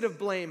opposite of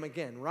blame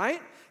again,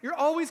 right? You're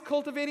always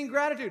cultivating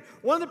gratitude.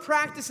 One of the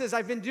practices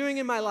I've been doing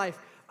in my life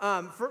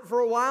for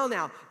a while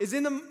now is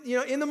in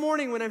the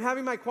morning when I'm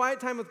having my quiet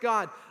time with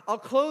God, I'll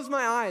close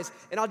my eyes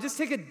and I'll just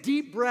take a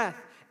deep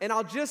breath and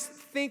I'll just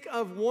think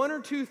of one or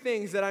two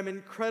things that I'm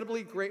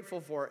incredibly grateful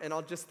for, and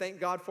I'll just thank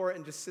God for it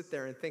and just sit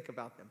there and think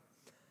about them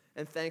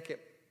and thank it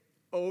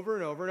over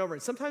and over and over.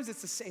 And sometimes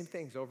it's the same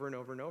things over and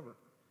over and over.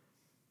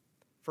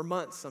 For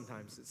months,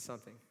 sometimes it's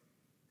something.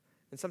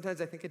 And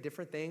sometimes I think of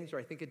different things or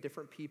I think of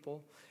different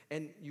people,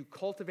 and you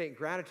cultivate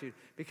gratitude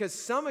because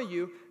some of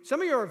you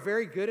are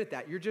very good at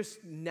that. You're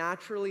just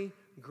naturally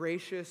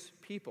gracious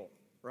people,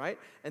 right?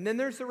 And then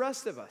there's the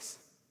rest of us.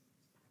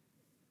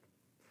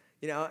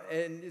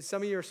 And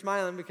some of you are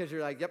smiling because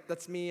you're like, yep,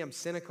 that's me. I'm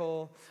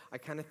cynical. I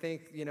kind of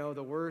think,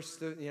 the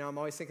worst. I'm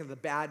always thinking of the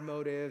bad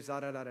motives,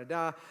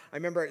 da-da-da-da-da. I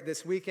remember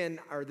this week,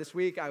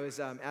 I was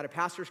at a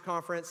pastor's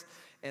conference,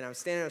 and I was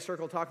standing in a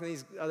circle talking to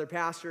these other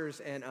pastors,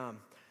 and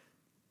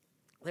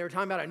they were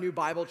talking about a new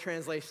Bible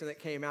translation that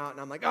came out, and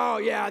I'm like, oh,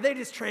 yeah, they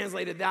just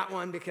translated that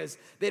one because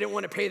they didn't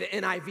want to pay the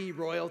NIV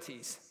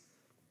royalties.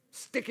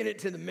 Sticking it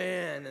to the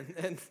man.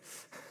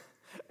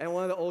 And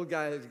one of the old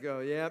guys go,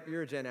 yep,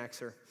 you're a Gen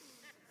Xer.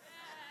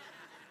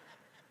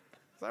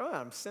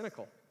 I'm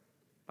cynical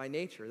by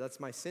nature. That's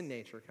my sin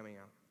nature coming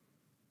out.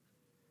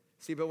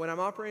 See, but when I'm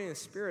operating in the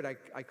Spirit,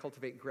 I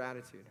cultivate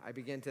gratitude. I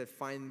begin to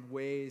find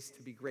ways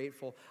to be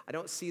grateful. I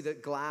don't see the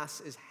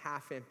glass as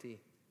half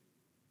empty.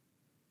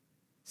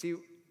 See,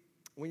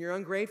 when you're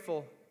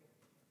ungrateful,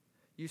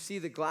 you see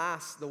the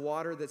glass, the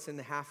water that's in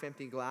the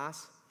half-empty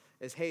glass,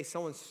 as, hey,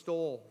 someone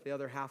stole the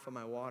other half of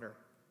my water.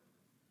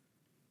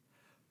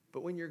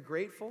 But when you're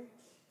grateful,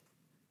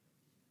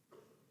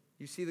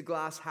 you see the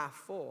glass half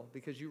full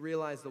because you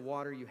realize the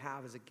water you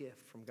have is a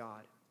gift from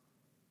God.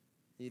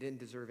 You didn't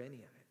deserve any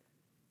of it.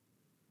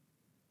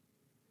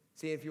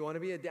 See, if you want to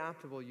be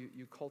adaptable,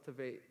 you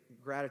cultivate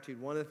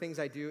gratitude. One of the things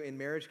I do in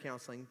marriage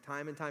counseling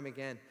time and time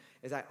again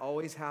is I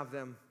always have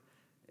them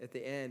at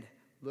the end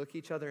look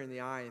each other in the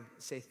eye and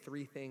say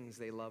 3 things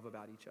they love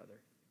about each other.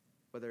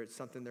 Whether it's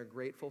something they're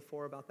grateful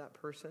for about that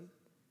person.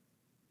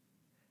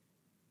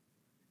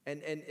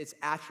 And it's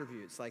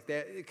attributes, like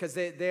because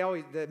they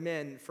always, the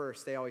men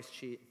first, they always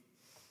cheat.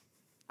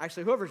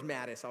 Actually, whoever's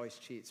maddest always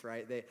cheats,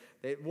 right?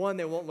 They won't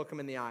look them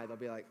in the eye. They'll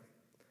be like,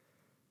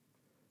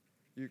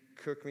 you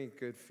cook me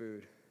good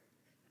food.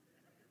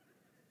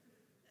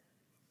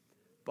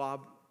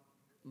 Bob,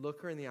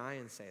 look her in the eye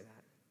and say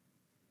that.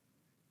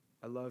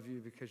 I love you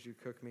because you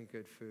cook me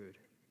good food.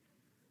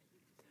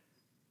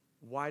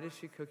 Why does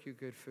she cook you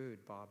good food,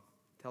 Bob?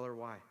 Tell her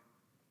why.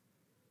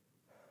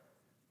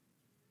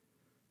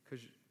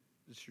 Because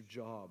it's your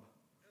job.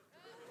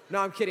 No,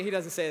 I'm kidding. He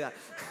doesn't say that.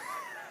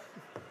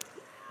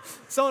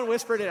 Someone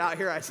whispered it out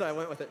here, so I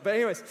went with it. But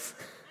anyways,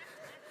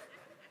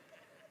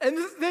 and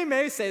they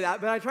may say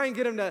that, but I try and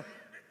get them to,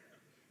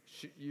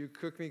 you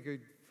cook me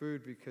good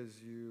food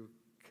because you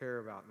care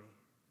about me.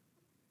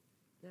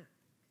 Yeah.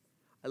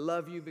 I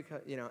love you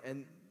because,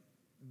 and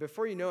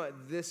before you know it,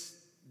 this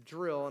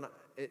drill, and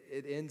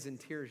it ends in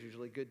tears,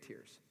 usually good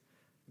tears.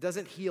 It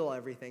doesn't heal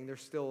everything.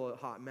 There's still a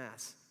hot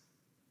mess.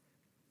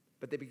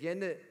 But they begin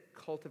to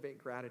cultivate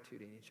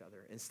gratitude in each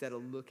other instead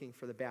of looking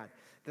for the bad.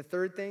 The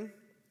third thing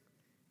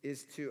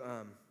is to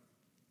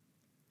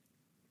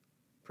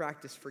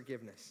practice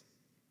forgiveness.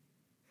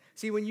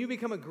 See, when you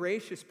become a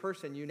gracious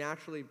person, you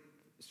naturally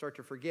start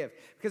to forgive.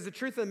 Because the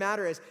truth of the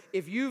matter is,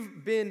 if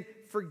you've been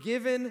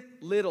forgiven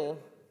little,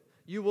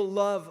 you will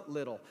love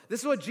little.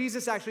 This is what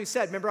Jesus actually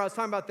said. Remember, I was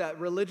talking about that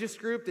religious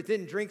group that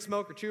didn't drink,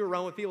 smoke, or chew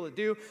around with people that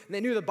do, and they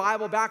knew the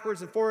Bible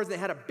backwards and forwards, and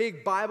they had a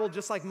big Bible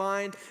just like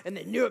mine, and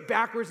they knew it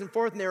backwards and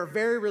forth, and they were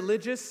very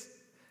religious.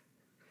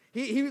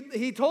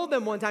 He told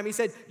them one time, he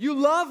said, you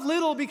love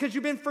little because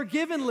you've been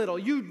forgiven little.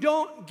 You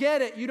don't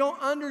get it. You don't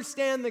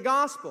understand the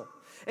gospel.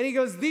 And he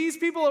goes, these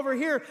people over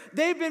here,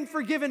 they've been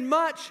forgiven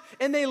much,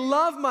 and they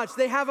love much.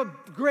 They have a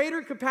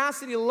greater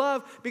capacity to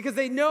love because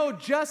they know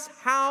just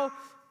how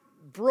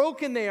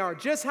broken they are,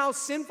 just how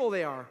sinful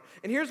they are.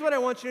 And here's what I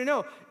want you to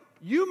know.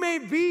 You may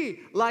be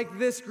like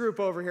this group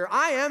over here.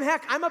 I am.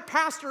 Heck, I'm a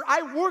pastor.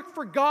 I work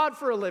for God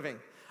for a living.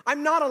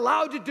 I'm not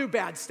allowed to do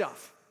bad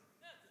stuff.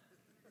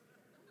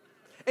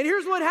 And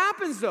here's what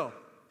happens, though,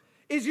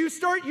 is you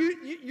start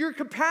your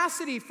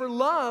capacity for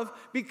love,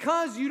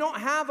 because you don't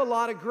have a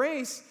lot of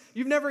grace.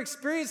 You've never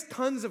experienced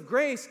tons of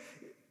grace.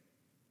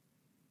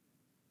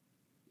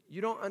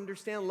 You don't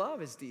understand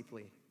love as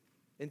deeply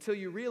until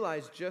you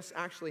realize just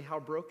actually how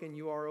broken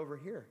you are over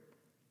here.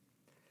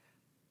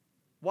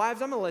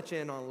 Wives, I'm going to let you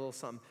in on a little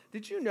something.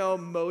 Did you know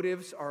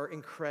motives are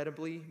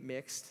incredibly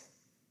mixed?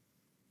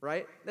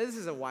 Right? This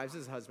isn't wives,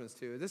 this is husbands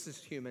too. This is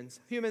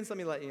humans. Humans, let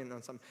me let you in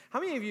on something. How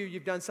many of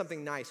you've done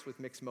something nice with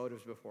mixed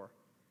motives before?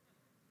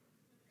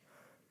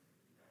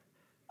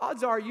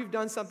 Odds are you've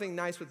done something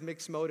nice with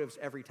mixed motives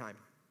every time.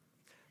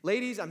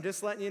 Ladies, I'm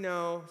just letting you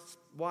know,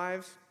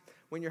 wives,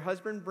 when your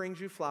husband brings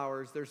you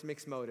flowers, there's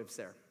mixed motives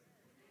there.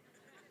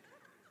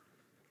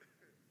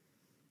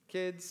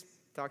 Kids,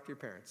 talk to your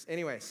parents.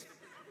 Anyways.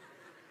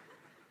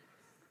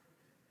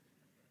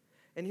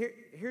 And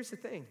here's the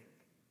thing.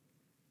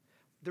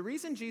 The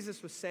reason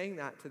Jesus was saying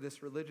that to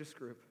this religious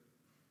group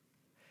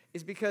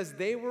is because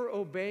they were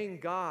obeying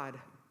God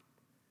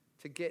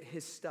to get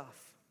his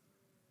stuff,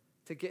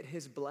 to get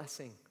his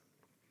blessing.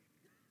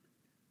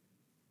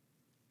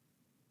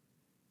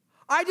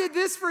 I did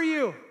this for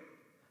you.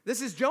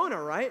 This is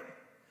Jonah, right?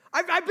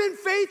 I've been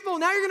faithful.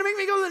 Now you're going to make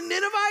me go to the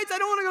Ninevites? I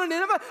don't want to go to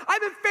Nineveh.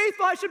 I've been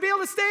faithful. I should be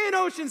able to stay in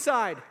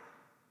Oceanside.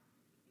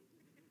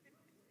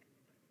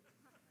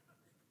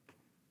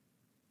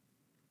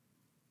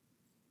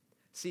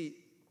 See,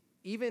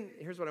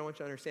 here's what I want you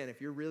to understand.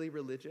 If you're really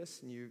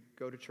religious and you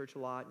go to church a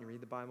lot and you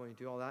read the Bible and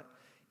you do all that,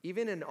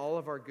 even in all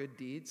of our good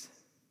deeds,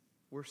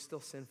 we're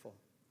still sinful.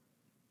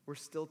 We're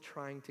still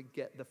trying to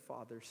get the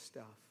Father's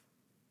stuff.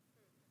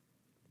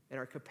 And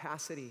our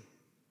capacity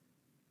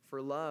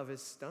for love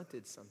is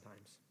stunted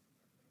sometimes.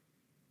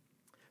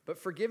 But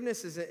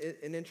forgiveness is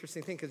an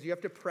interesting thing because you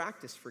have to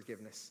practice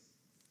forgiveness.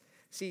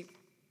 See,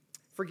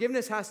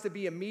 forgiveness has to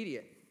be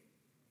immediate.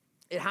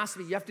 It has to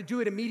be. You have to do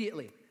it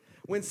immediately.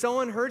 When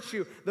someone hurts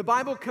you, the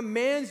Bible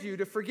commands you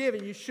to forgive,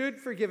 and you should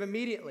forgive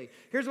immediately.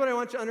 Here's what I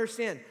want you to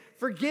understand.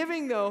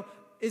 Forgiving, though,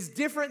 is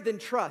different than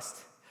trust.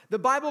 The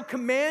Bible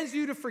commands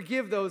you to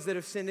forgive those that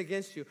have sinned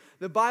against you.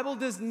 The Bible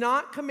does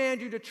not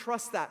command you to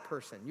trust that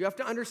person. You have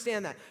to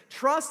understand that.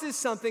 Trust is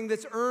something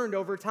that's earned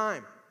over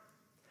time.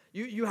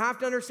 You have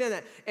to understand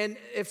that. And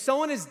if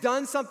someone has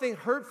done something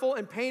hurtful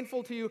and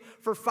painful to you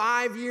for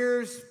 5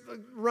 years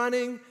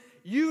running,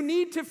 you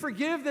need to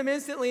forgive them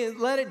instantly and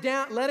let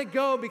it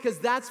go, because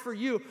that's for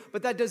you.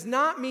 But that does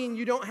not mean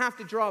you don't have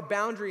to draw a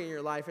boundary in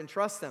your life and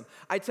trust them.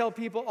 I tell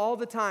people all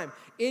the time,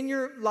 in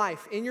your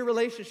life, in your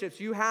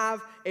relationships, you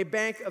have a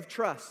bank of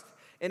trust.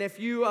 And if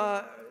you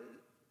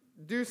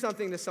do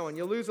something to someone,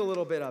 you'll lose a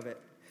little bit of it.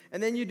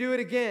 And then you do it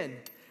again.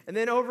 And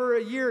then over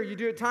a year, you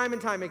do it time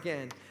and time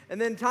again.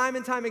 And then time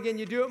and time again,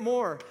 you do it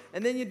more.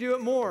 And then you do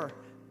it more.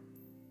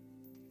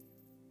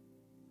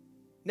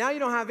 Now you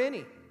don't have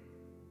any.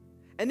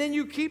 And then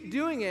you keep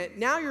doing it.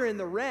 Now you're in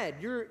the red.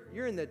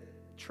 You're in the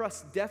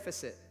trust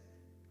deficit.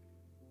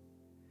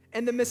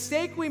 And the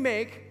mistake we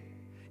make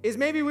is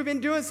maybe we've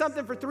been doing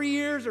something for 3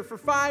 years or for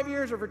 5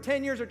 years or for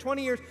 10 years or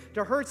 20 years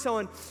to hurt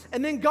someone.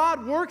 And then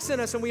God works in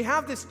us and we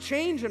have this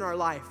change in our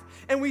life.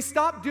 And we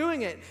stop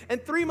doing it. And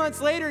 3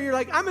 months later, you're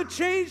like, I'm a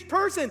changed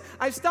person.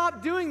 I've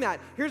stopped doing that.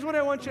 Here's what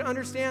I want you to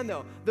understand,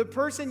 though. The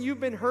person you've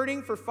been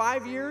hurting for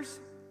 5 years,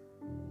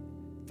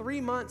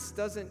 3 months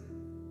doesn't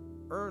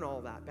earn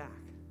all that back.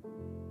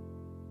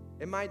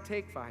 It might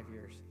take 5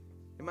 years.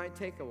 It might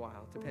take a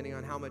while, depending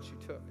on how much you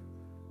took.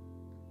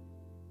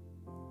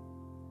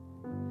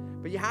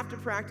 But you have to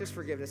practice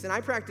forgiveness. And I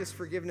practice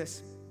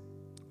forgiveness,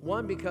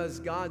 1, because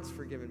God's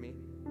forgiven me.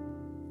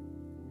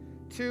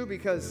 2,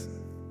 because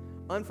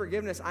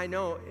unforgiveness, I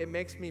know it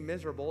makes me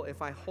miserable.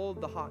 If I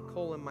hold the hot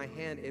coal in my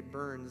hand, it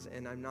burns,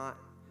 and I'm not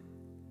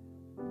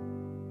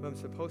who I'm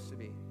supposed to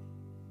be.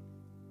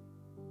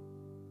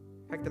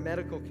 In fact, the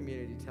medical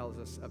community tells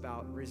us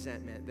about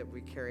resentment that we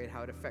carry and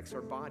how it affects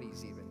our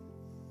bodies even.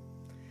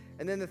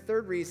 And then the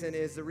third reason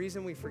is the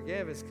reason we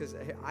forgive is because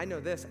I know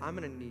this, I'm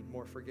going to need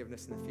more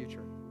forgiveness in the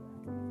future.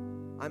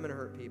 I'm going to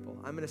hurt people.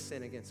 I'm going to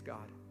sin against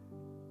God.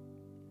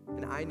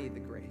 And I need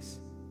the grace.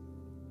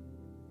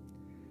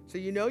 So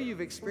you know you've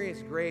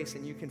experienced grace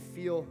and you can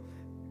feel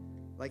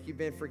like you've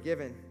been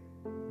forgiven.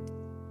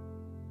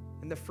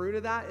 And the fruit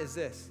of that is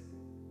this,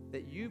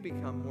 that you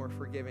become more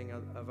forgiving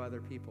of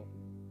other people.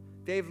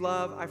 Dave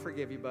Love, I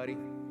forgive you, buddy.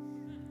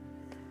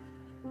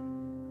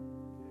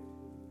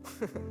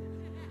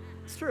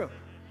 It's true.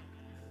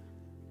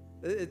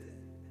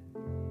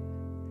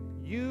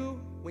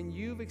 When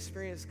you've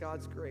experienced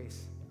God's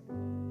grace,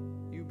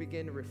 you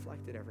begin to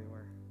reflect it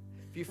everywhere.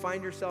 If you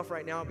find yourself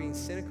right now being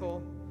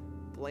cynical,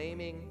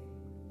 blaming,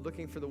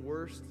 looking for the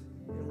worst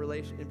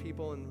in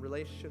people and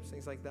relationships,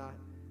 things like that,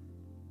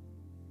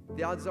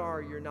 the odds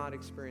are you're not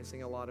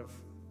experiencing a lot of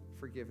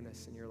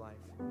forgiveness in your life.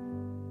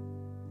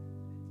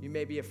 You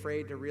may be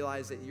afraid to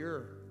realize that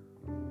you're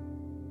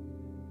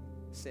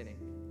sinning.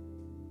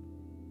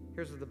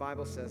 Here's what the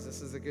Bible says.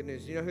 This is the good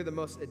news. You know who the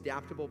most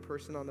adaptable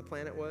person on the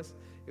planet was?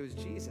 It was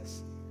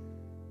Jesus.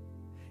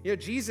 You know,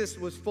 Jesus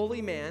was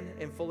fully man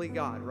and fully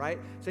God, right?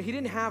 So he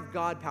didn't have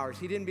God powers.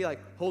 He didn't be like,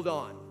 hold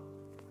on,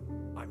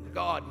 I'm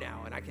God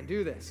now and I can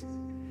do this.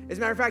 As a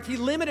matter of fact, he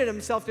limited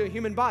himself to a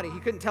human body. He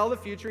couldn't tell the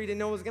future. He didn't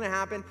know what was going to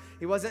happen.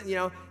 He wasn't,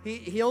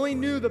 he only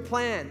knew the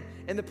plan.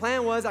 And the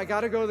plan was, I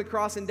got to go to the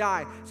cross and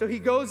die. So he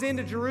goes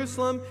into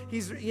Jerusalem.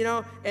 He's,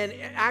 and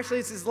actually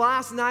it's his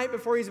last night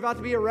before he's about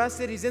to be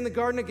arrested. He's in the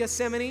Garden of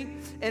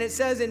Gethsemane. And it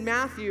says in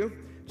Matthew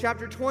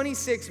chapter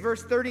 26,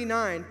 verse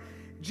 39,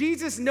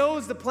 Jesus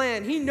knows the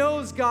plan. He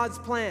knows God's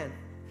plan.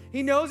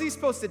 He knows he's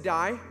supposed to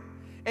die.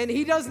 And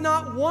he does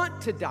not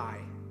want to die.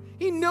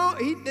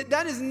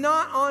 That is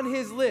not on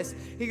his list.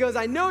 He goes,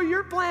 I know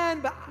your plan,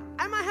 but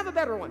I might have a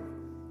better one.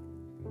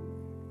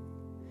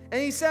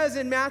 And he says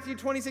in Matthew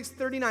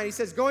 26:39, he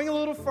says, going a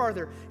little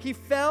farther, he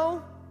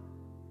fell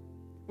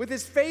with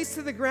his face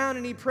to the ground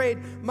and he prayed,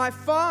 my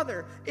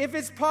Father, if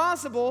it's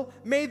possible,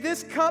 may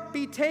this cup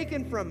be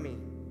taken from me.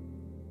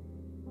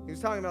 He was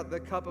talking about the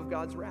cup of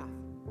God's wrath.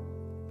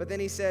 But then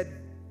he said,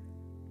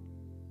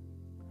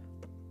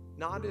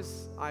 not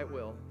as I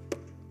will,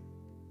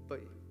 but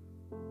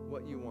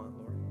what you want,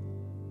 Lord.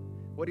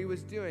 What he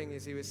was doing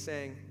is he was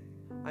saying,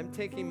 I'm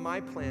taking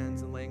my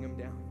plans and laying them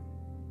down.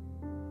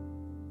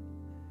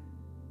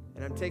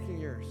 And I'm taking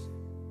yours.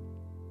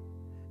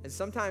 And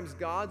sometimes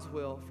God's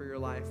will for your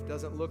life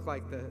doesn't look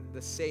like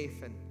the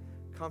safe and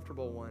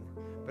comfortable one.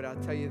 But I'll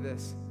tell you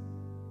this.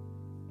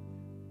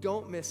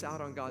 Don't miss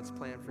out on God's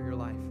plan for your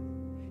life.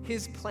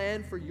 His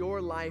plan for your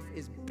life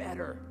is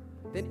better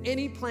than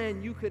any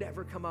plan you could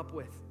ever come up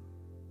with.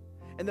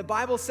 And the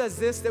Bible says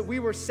this, that we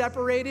were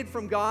separated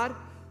from God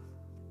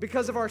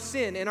because of our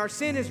sin. And our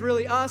sin is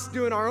really us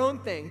doing our own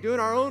thing, doing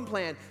our own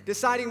plan,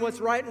 deciding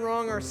what's right and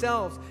wrong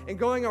ourselves, and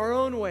going our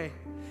own way.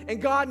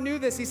 And God knew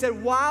this. He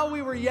said, while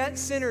we were yet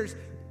sinners,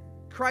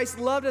 Christ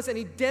loved us, and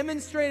he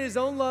demonstrated his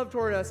own love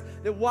toward us,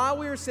 that while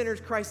we were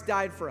sinners, Christ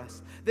died for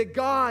us. That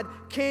God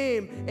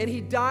came and he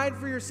died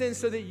for your sins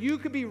so that you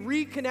could be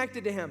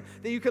reconnected to him,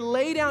 that you could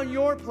lay down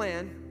your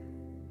plan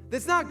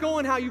that's not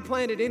going how you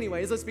planned it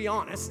anyways, let's be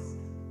honest.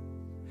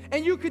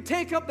 And you could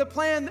take up the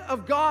plan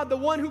of God, the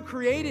one who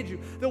created you,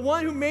 the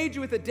one who made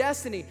you with a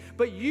destiny.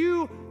 But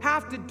you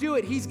have to do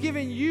it. He's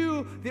given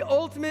you the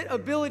ultimate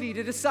ability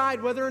to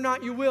decide whether or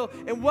not you will.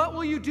 And what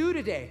will you do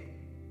today?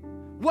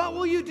 What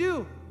will you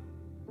do?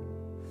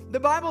 The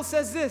Bible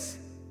says this,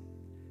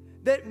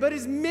 but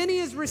as many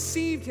as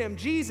received him,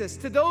 Jesus,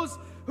 to those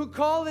who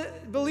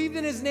believed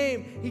in his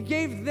name, he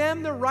gave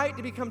them the right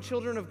to become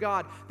children of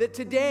God. That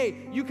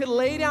today you could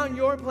lay down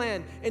your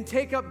plan and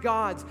take up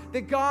God's.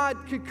 That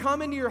God could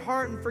come into your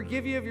heart and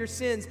forgive you of your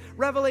sins.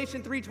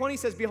 Revelation 3:20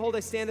 says, behold, I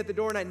stand at the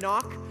door and I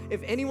knock.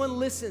 If anyone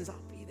listens, I'll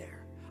be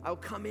there. I'll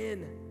come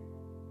in.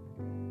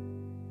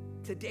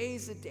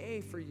 Today's the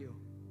day for you.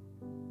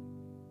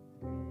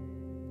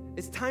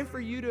 It's time for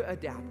you to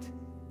adapt.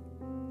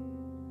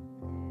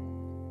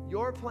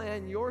 Your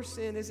plan, your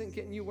sin isn't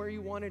getting you where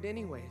you want it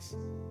anyways.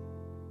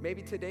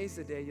 Maybe today's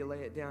the day you lay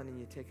it down and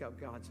you take up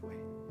God's way.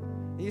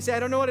 And you say, I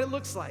don't know what it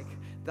looks like.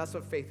 That's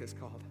what faith is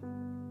called.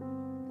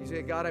 You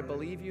say, God, I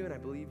believe you and I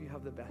believe you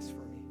have the best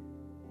for me.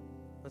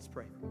 Let's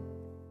pray.